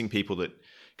convincing people that.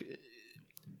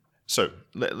 So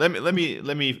let me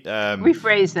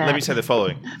rephrase that. Let me say the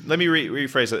following. Let me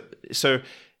rephrase it. So,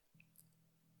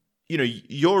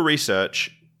 your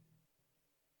research,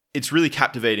 it's really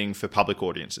captivating for public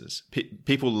audiences.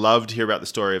 People love to hear about the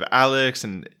story of Alex,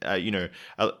 and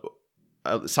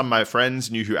some of my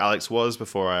friends knew who Alex was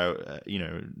before I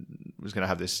was going to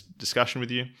have this discussion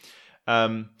with you.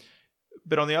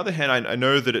 But on the other hand, I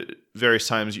know that at various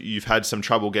times you've had some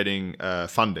trouble getting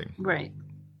funding. Right.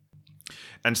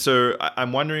 And so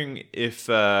I'm wondering if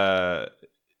the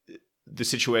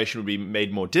situation would be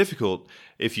made more difficult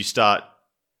if you start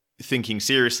thinking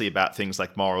seriously about things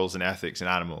like morals and ethics in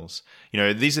animals.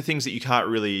 These are things that you can't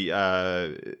really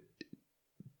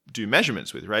do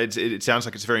measurements with, right? It sounds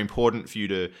like it's very important for you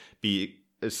to be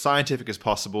as scientific as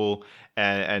possible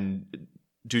and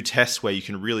do tests where you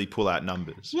can really pull out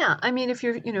numbers. Yeah, I mean, if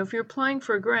you're applying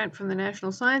for a grant from the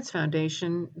National Science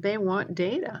Foundation, they want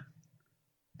data.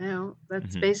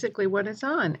 That's basically what it's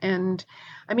on. And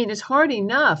I mean, it's hard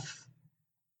enough,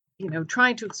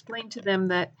 trying to explain to them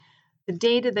that the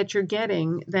data that you're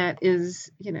getting, that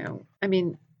is, I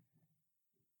mean,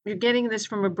 you're getting this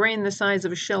from a brain the size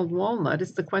of a shelled walnut.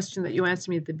 It's the question that you asked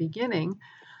me at the beginning.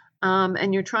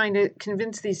 And you're trying to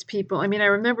convince these people. I mean, I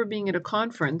remember being at a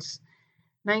conference,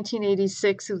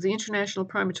 1986, it was the International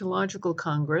Primatological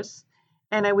Congress,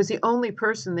 and I was the only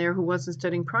person there who wasn't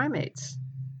studying primates.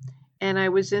 And I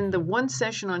was in the one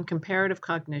session on comparative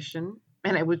cognition,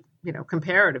 and I would,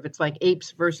 comparative, it's like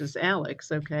apes versus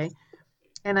Alex, okay?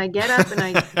 And I get up and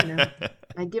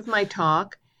I give my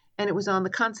talk, and it was on the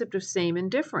concept of same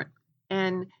and different.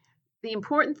 And the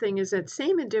important thing is that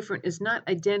same and different is not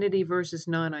identity versus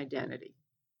non-identity.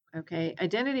 Okay,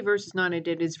 identity versus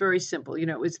non-identity is very simple.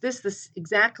 Is this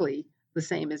exactly the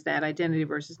same as that, identity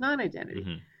versus non-identity?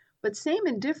 Mm-hmm. But same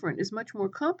and different is much more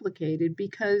complicated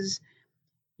because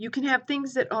you can have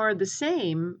things that are the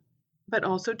same but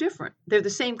also different. They're the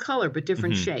same color but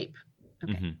different shape.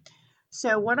 Okay. Mm-hmm.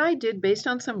 So what I did, based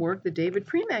on some work that David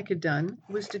Premack had done,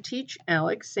 was to teach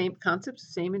Alex same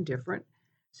concepts, same and different,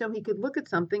 so he could look at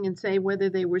something and say whether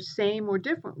they were same or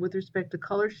different with respect to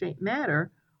color, shape,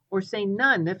 matter, or say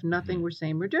none if nothing were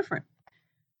same or different.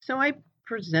 So I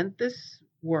present this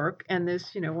work, and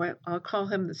this, I'll call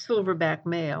him the silverback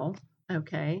male,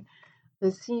 okay?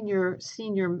 The senior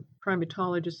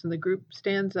primatologist in the group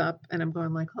stands up, and I'm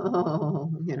going like,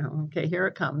 oh, okay, here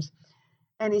it comes.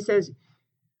 And he says,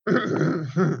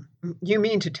 you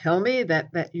mean to tell me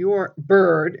that your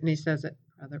bird, and he says it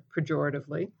rather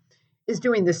pejoratively, is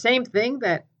doing the same thing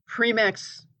that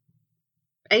Premack's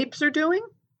apes are doing?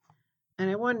 And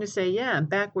I wanted to say, yeah,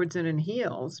 backwards and in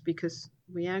heels, because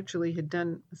we actually had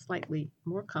done a slightly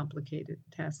more complicated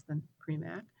test than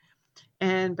Premack.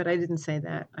 But I didn't say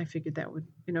that. I figured that would,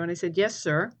 and I said, yes,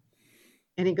 sir.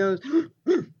 And he goes,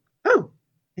 oh,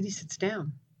 and he sits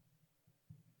down.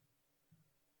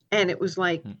 And it was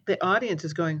like the audience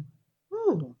is going,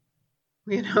 oh,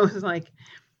 it was like,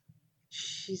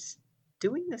 she's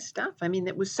doing this stuff. I mean,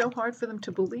 it was so hard for them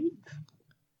to believe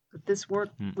that this work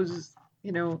was,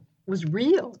 was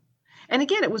real. And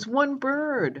again, it was one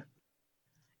bird.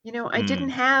 I didn't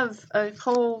have a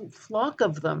whole flock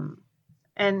of them.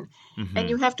 And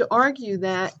you have to argue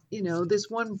that, this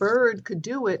one bird could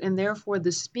do it, and therefore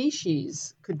the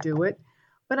species could do it.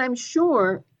 But I'm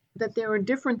sure that there are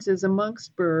differences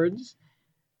amongst birds.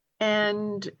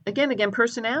 And again,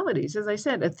 personalities. As I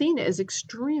said, Athena is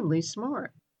extremely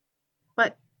smart.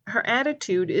 But her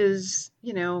attitude is,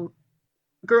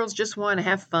 girls just want to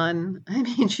have fun. I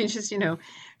mean, she just,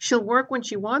 she'll work when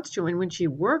she wants to. And when she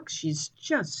works, she's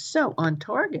just so on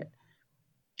target.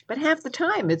 But half the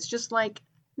time, it's just like,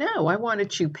 no, I want to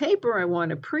chew paper. I want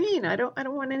to preen. I don't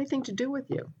want anything to do with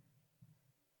you.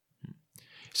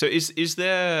 So is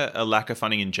there a lack of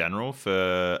funding in general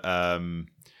for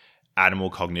animal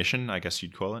cognition, I guess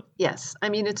you'd call it? Yes. I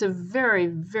mean, it's a very,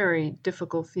 very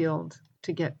difficult field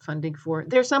to get funding for.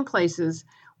 There are some places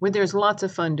where there's lots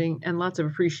of funding and lots of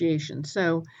appreciation.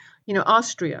 So,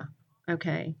 Austria,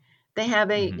 okay, they have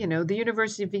a, the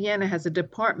University of Vienna has a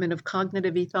department of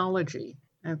cognitive ethology,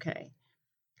 okay.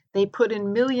 They put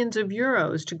in millions of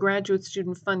euros to graduate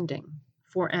student funding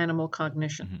for animal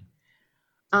cognition.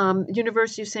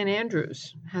 University of St.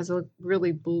 Andrews has a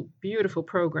really beautiful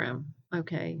program,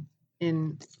 okay,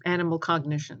 in animal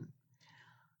cognition.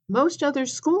 Most other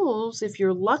schools, if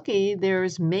you're lucky,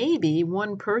 there's maybe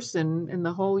one person in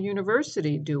the whole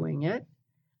university doing it,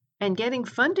 and getting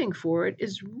funding for it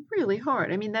is really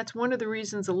hard. I mean, that's one of the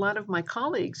reasons a lot of my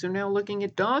colleagues are now looking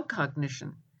at dog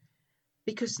cognition,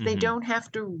 because they don't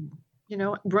have to,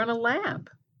 run a lab.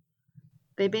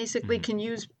 They basically can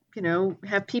use,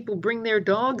 have people bring their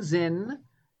dogs in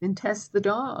and test the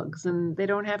dogs, and they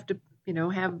don't have to,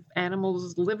 have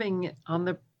animals living on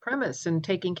the premise and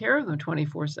taking care of them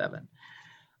 24/7,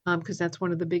 because that's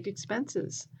one of the big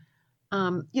expenses.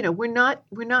 We're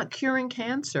not curing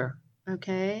cancer,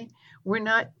 okay? We're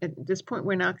not, at this point,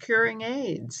 we're not curing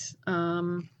AIDS.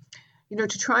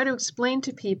 To try to explain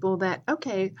to people that,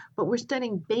 okay, but we're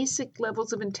studying basic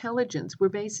levels of intelligence.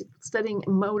 We're studying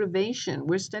motivation.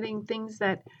 We're studying things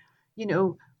that,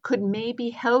 could maybe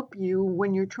help you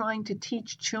when you're trying to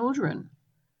teach children.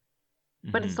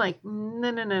 But it's like,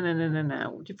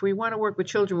 no. If we want to work with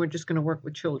children, we're just going to work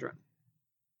with children.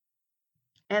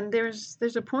 And there's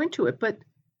a point to it, but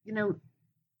you know,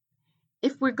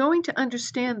 if we're going to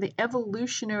understand the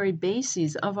evolutionary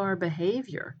bases of our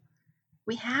behavior,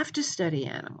 we have to study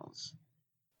animals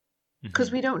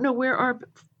because we don't know where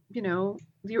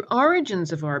the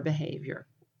origins of our behavior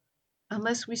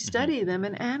unless we study them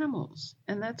in animals.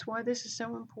 And that's why this is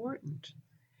so important.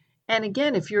 And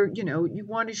again, if you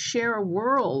want to share a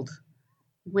world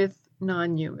with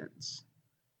non-humans,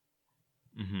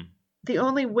 the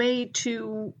only way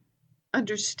to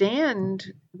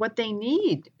understand what they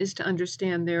need is to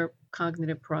understand their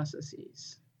cognitive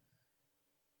processes.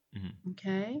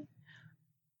 Okay?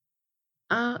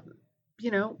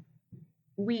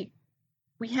 We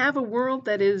have a world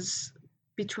that is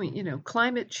between,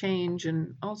 climate change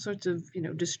and all sorts of,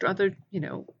 other,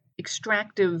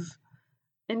 extractive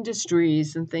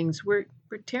industries and things. We're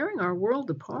tearing our world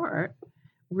apart.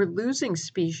 We're losing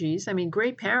species. I mean,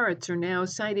 gray parrots are now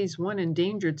CITES 1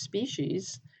 endangered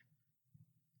species.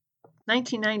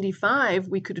 1995,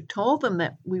 we could have told them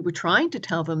that we were trying to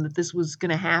tell them that this was going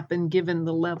to happen given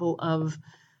the level of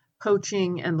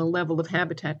poaching and the level of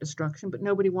habitat destruction, but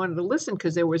nobody wanted to listen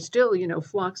because there were still,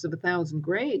 flocks of 1,000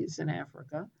 grays in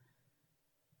Africa.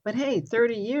 But hey,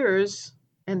 30 years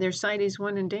and they're CITES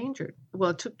 1 endangered. Well,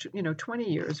 it took, 20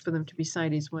 years for them to be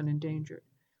CITES 1 endangered.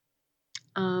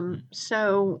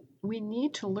 So we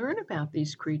need to learn about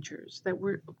these creatures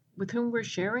with whom we're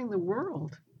sharing the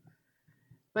world.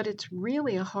 But it's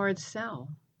really a hard sell.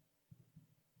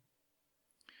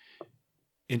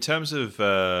 In terms of,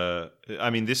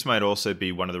 this might also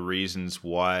be one of the reasons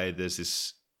why there's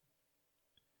this,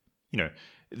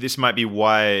 this might be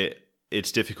why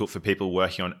it's difficult for people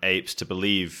working on apes to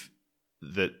believe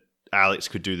that Alex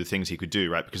could do the things he could do,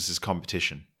 right? Because there's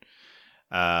competition.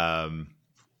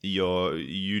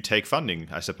 You take funding,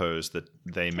 I suppose, that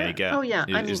they may get. Oh, yeah.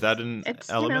 Is that an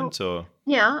element or?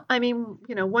 Yeah. I mean,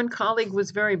 one colleague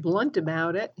was very blunt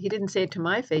about it. He didn't say it to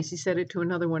my face. He said it to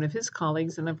another one of his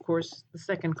colleagues. And of course, the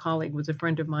second colleague was a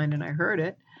friend of mine and I heard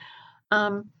it.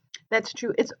 That's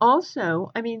true. It's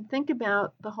also, think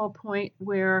about the whole point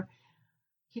where,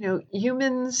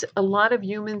 a lot of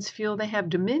humans feel they have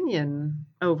dominion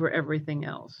over everything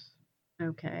else.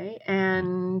 Okay.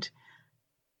 And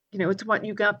it's what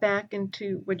you got back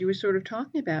into what you were sort of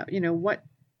talking about.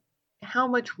 How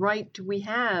much right do we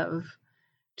have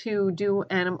to do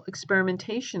animal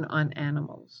experimentation on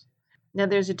animals? Now,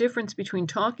 there's a difference between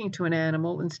talking to an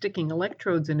animal and sticking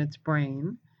electrodes in its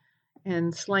brain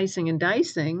and slicing and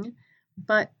dicing.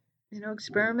 But,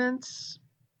 experiments,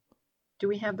 do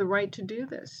we have the right to do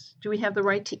this? Do we have the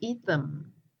right to eat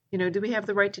them? Do we have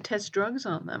the right to test drugs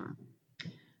on them?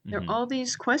 There are all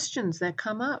these questions that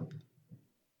come up.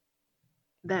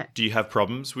 Do you have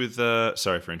problems with?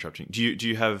 Sorry for interrupting. Do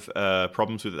you have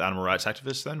problems with animal rights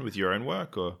activists then, with your own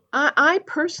work, or? I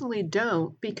personally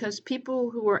don't, because people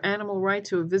who are animal rights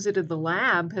who have visited the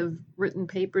lab have written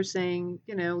papers saying,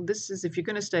 this is, if you're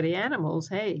going to study animals,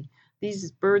 hey,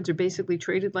 these birds are basically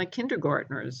treated like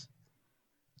kindergartners.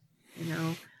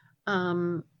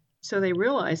 So they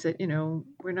realize that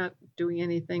we're not doing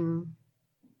anything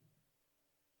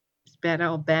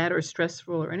bad or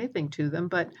stressful or anything to them,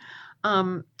 but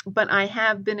I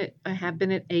have been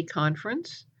at a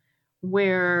conference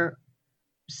where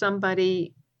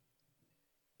somebody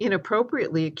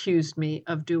inappropriately accused me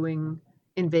of doing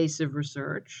invasive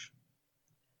research,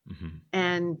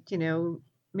 and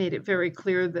made it very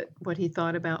clear that what he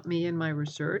thought about me and my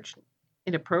research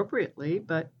inappropriately,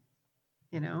 but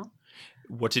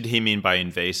What did he mean by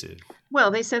invasive?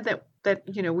 Well, they said that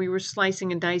we were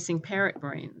slicing and dicing parrot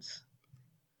brains.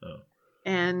 Oh.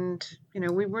 And,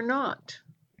 we were not.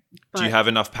 But, do you have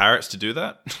enough parrots to do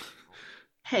that?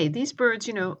 Hey, these birds,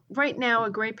 right now a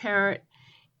gray parrot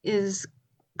is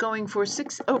going for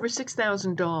over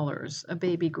 $6,000. A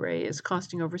baby gray is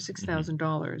costing over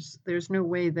 $6,000. There's no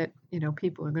way that,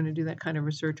 people are going to do that kind of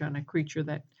research on a creature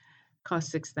that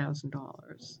costs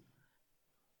 $6,000,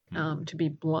 to be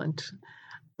blunt.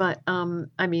 But,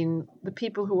 the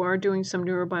people who are doing some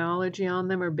neurobiology on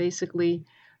them are basically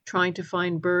trying to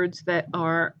find birds that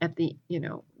are at the,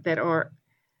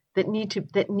 that need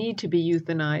to be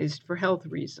euthanized for health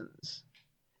reasons.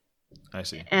 I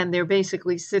see. And they're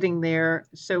basically sitting there.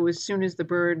 So as soon as the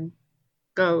bird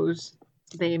goes,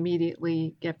 they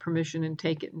immediately get permission and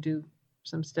take it and do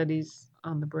some studies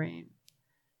on the brain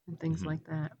and things like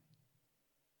that.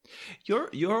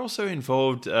 You're also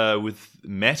involved with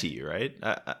METI, right?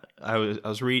 I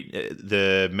was reading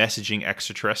the messaging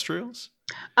extraterrestrials.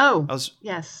 Oh,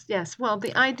 yes. Well,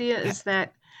 the idea is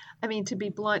that, to be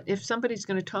blunt, if somebody's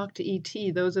going to talk to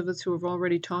ET, those of us who are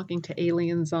already talking to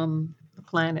aliens on the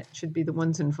planet should be the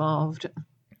ones involved.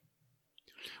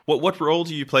 What role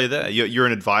do you play there? You're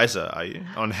an advisor, are you,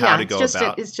 on how Yeah, to go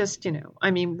about? it's just,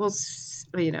 I mean,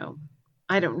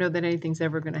 I don't know that anything's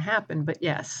ever going to happen, but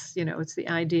yes, it's the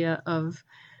idea of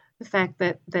the fact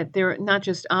that there are not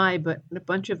just I, but a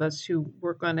bunch of us who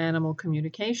work on animal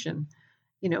communication,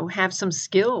 have some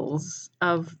skills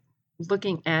of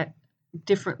looking at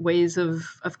different ways of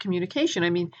communication. I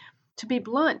mean, to be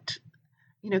blunt,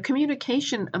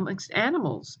 communication amongst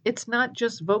animals, it's not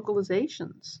just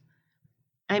vocalizations.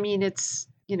 I mean, it's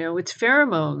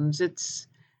pheromones, it's,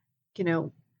 you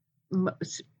know,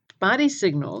 it's body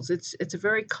signals. It's a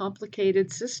very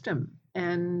complicated system,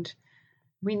 and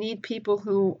we need people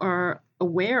who are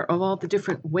aware of all the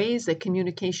different ways that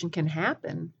communication can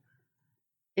happen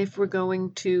if we're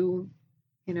going to,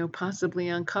 possibly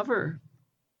uncover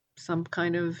some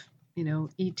kind of,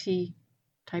 ET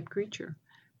type creature.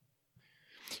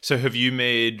 So have you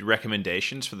made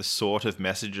recommendations for the sort of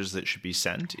messages that should be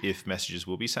sent, if messages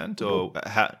will be sent, or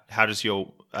how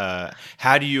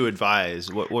do you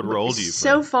advise? What role do you play?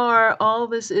 So far, all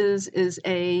this is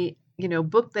a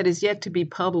book that is yet to be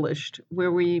published,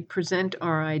 where we present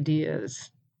our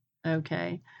ideas.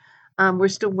 Okay, we're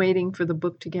still waiting for the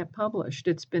book to get published.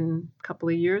 It's been a couple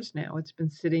of years now. It's been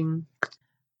sitting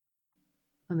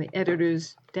on the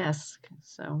editor's desk.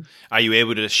 So, are you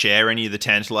able to share any of the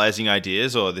tantalizing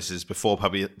ideas, or this is before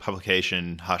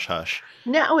publication, hush hush?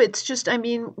 No, it's just, I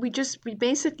mean, we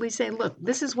basically say, look,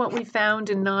 this is what we found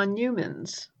in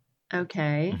non-humans.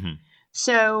 Okay. Mm-hmm.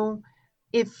 So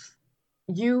if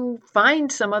you find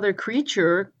some other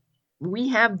creature, we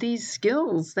have these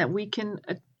skills that we can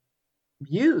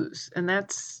use. And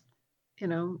that's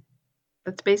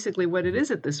basically what it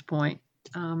is at this point.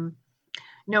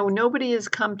 No, nobody has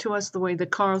come to us the way the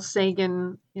Carl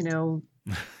Sagan,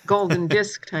 golden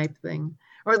disc type thing,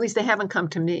 or at least they haven't come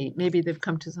to me. Maybe they've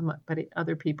come to some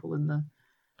other people in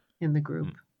the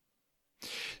group.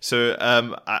 So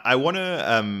I want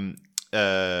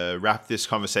to wrap this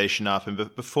conversation up, and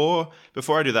before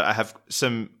I do that,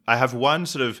 I have one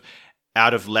sort of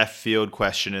out of left field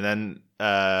question, and then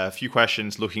a few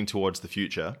questions looking towards the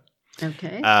future.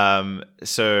 Okay.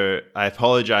 So I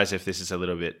apologize if this is a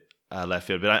little bit left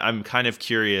field, but I'm kind of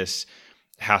curious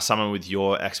how someone with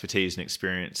your expertise and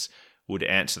experience would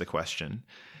answer the question.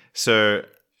 So,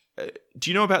 do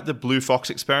you know about the blue fox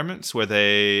experiments, where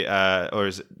they, or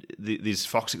is it these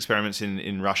fox experiments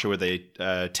in Russia where they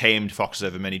tamed foxes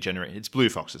over many generations? It's blue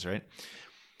foxes, right?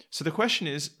 So the question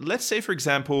is, let's say, for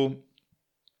example,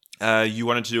 you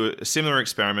wanted to do a similar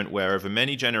experiment where over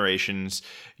many generations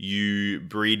you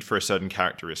breed for a certain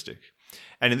characteristic.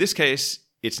 And in this case,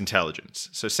 it's intelligence.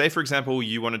 So say, for example,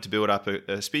 you wanted to build up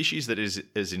a species that is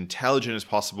as intelligent as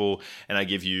possible, and I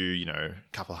give you, a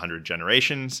couple hundred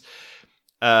generations.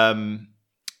 The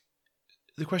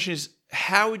question is,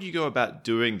 how would you go about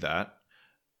doing that?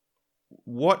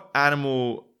 What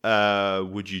animal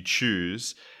would you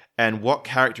choose, and what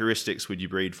characteristics would you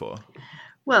breed for?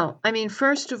 Well, I mean,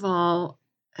 first of all,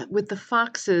 with the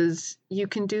foxes, you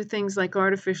can do things like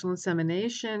artificial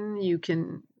insemination. You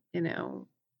can,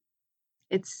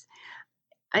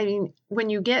 when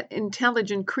you get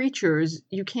intelligent creatures,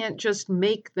 you can't just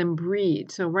make them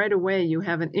breed. So right away, you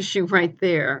have an issue right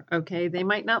there. Okay, they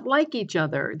might not like each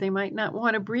other. They might not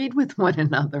want to breed with one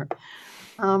another.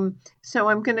 So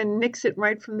I'm going to nix it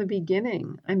right from the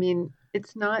beginning. I mean,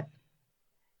 it's not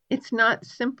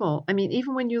simple. I mean,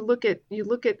 even when you look at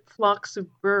flocks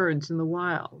of birds in the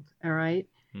wild, all right,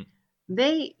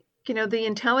 they, the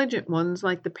intelligent ones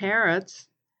like the parrots,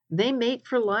 they mate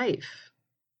for life.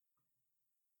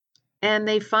 And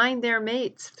they find their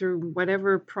mates through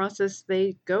whatever process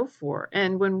they go for.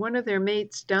 And when one of their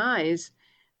mates dies,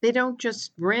 they don't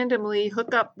just randomly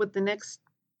hook up with the next,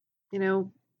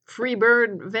 free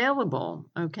bird available.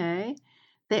 Okay,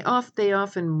 they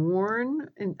often mourn,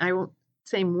 and I won't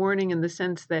say mourning in the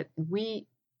sense that we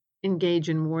engage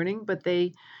in mourning, but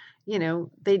they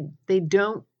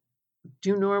don't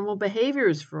do normal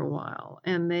behaviors for a while,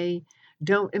 and they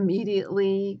don't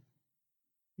immediately,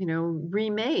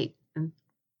 remate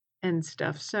and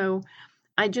stuff. So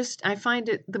I find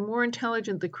it, the more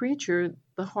intelligent the creature,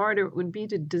 the harder it would be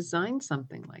to design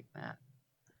something like that.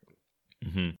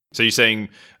 Mm-hmm. So you're saying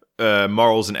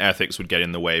morals and ethics would get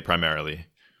in the way primarily?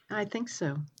 I think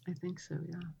so,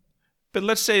 yeah. But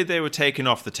let's say they were taken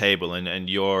off the table and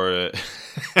you're...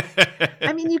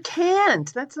 I mean, you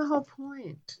can't. That's the whole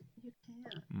point. You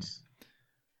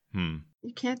can't.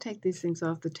 You can't take these things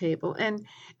off the table. And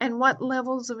what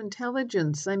levels of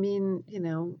intelligence? I mean,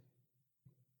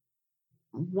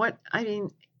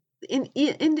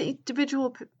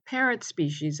 individual parrot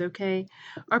species, okay,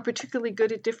 are particularly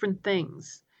good at different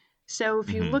things. So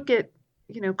if you look at,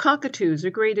 cockatoos are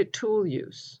great at tool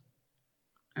use.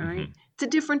 All right. Mm-hmm. It's a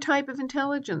different type of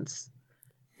intelligence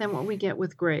than what we get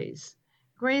with grays.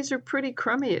 Grays are pretty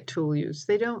crummy at tool use.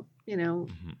 They don't,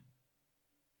 Mm-hmm.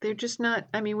 they're just not,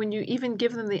 when you even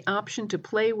give them the option to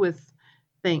play with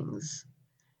things,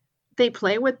 they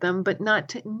play with them, but not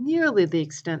to nearly the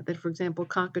extent that, for example,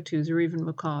 cockatoos or even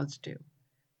macaws do.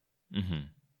 Mm-hmm.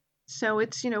 So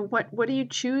it's, what do you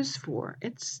choose for?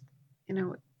 It's,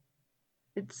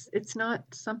 it's not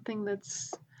something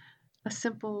that's a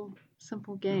simple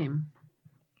game.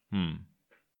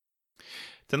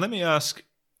 Then let me ask,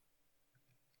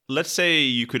 let's say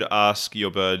you could ask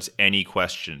your birds any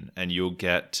question and you'll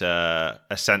get a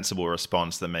sensible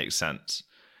response that makes sense.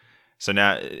 So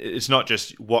now it's not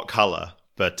just what color,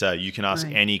 but you can ask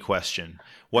any question.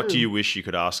 What do you wish you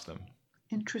could ask them?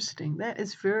 Interesting. That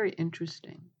is very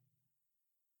interesting.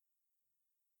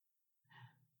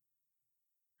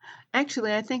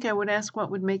 Actually, I think I would ask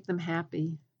what would make them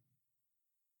happy.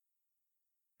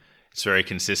 It's very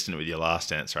consistent with your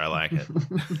last answer. I like it.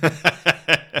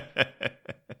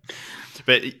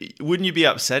 But wouldn't you be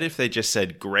upset if they just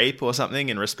said grape or something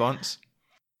in response?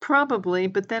 Probably,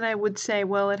 but then I would say,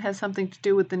 well, it has something to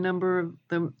do with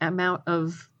the amount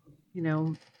of,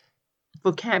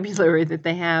 vocabulary that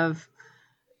they have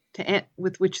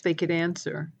with which they could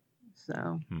answer.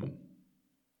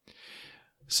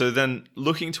 So then,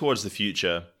 looking towards the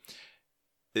future,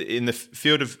 in the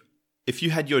field of, if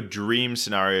you had your dream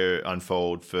scenario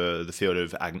unfold for the field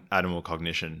of animal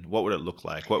cognition, what would it look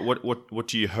like? What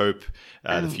do you hope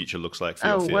the future looks like for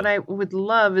your field? What I would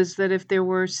love is that if there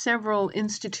were several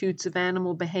institutes of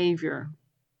animal behavior,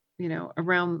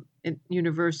 around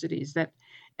universities, that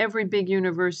every big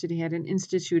university had an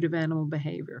institute of animal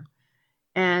behavior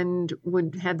and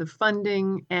would have the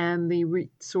funding and the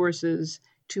resources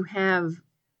to have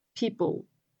people,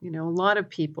 a lot of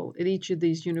people at each of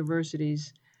these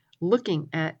universities looking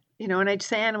at, and I'd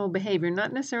say animal behavior,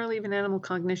 not necessarily even animal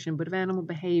cognition, but of animal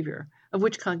behavior, of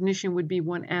which cognition would be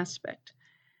one aspect,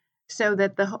 so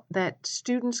that that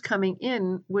students coming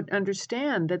in would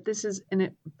understand that this is a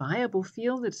viable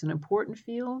field, it's an important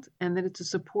field, and that it's a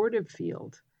supportive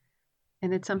field,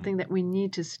 and it's something that we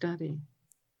need to study.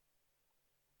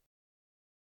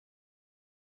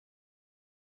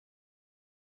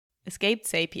 Escaped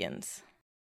Sapiens.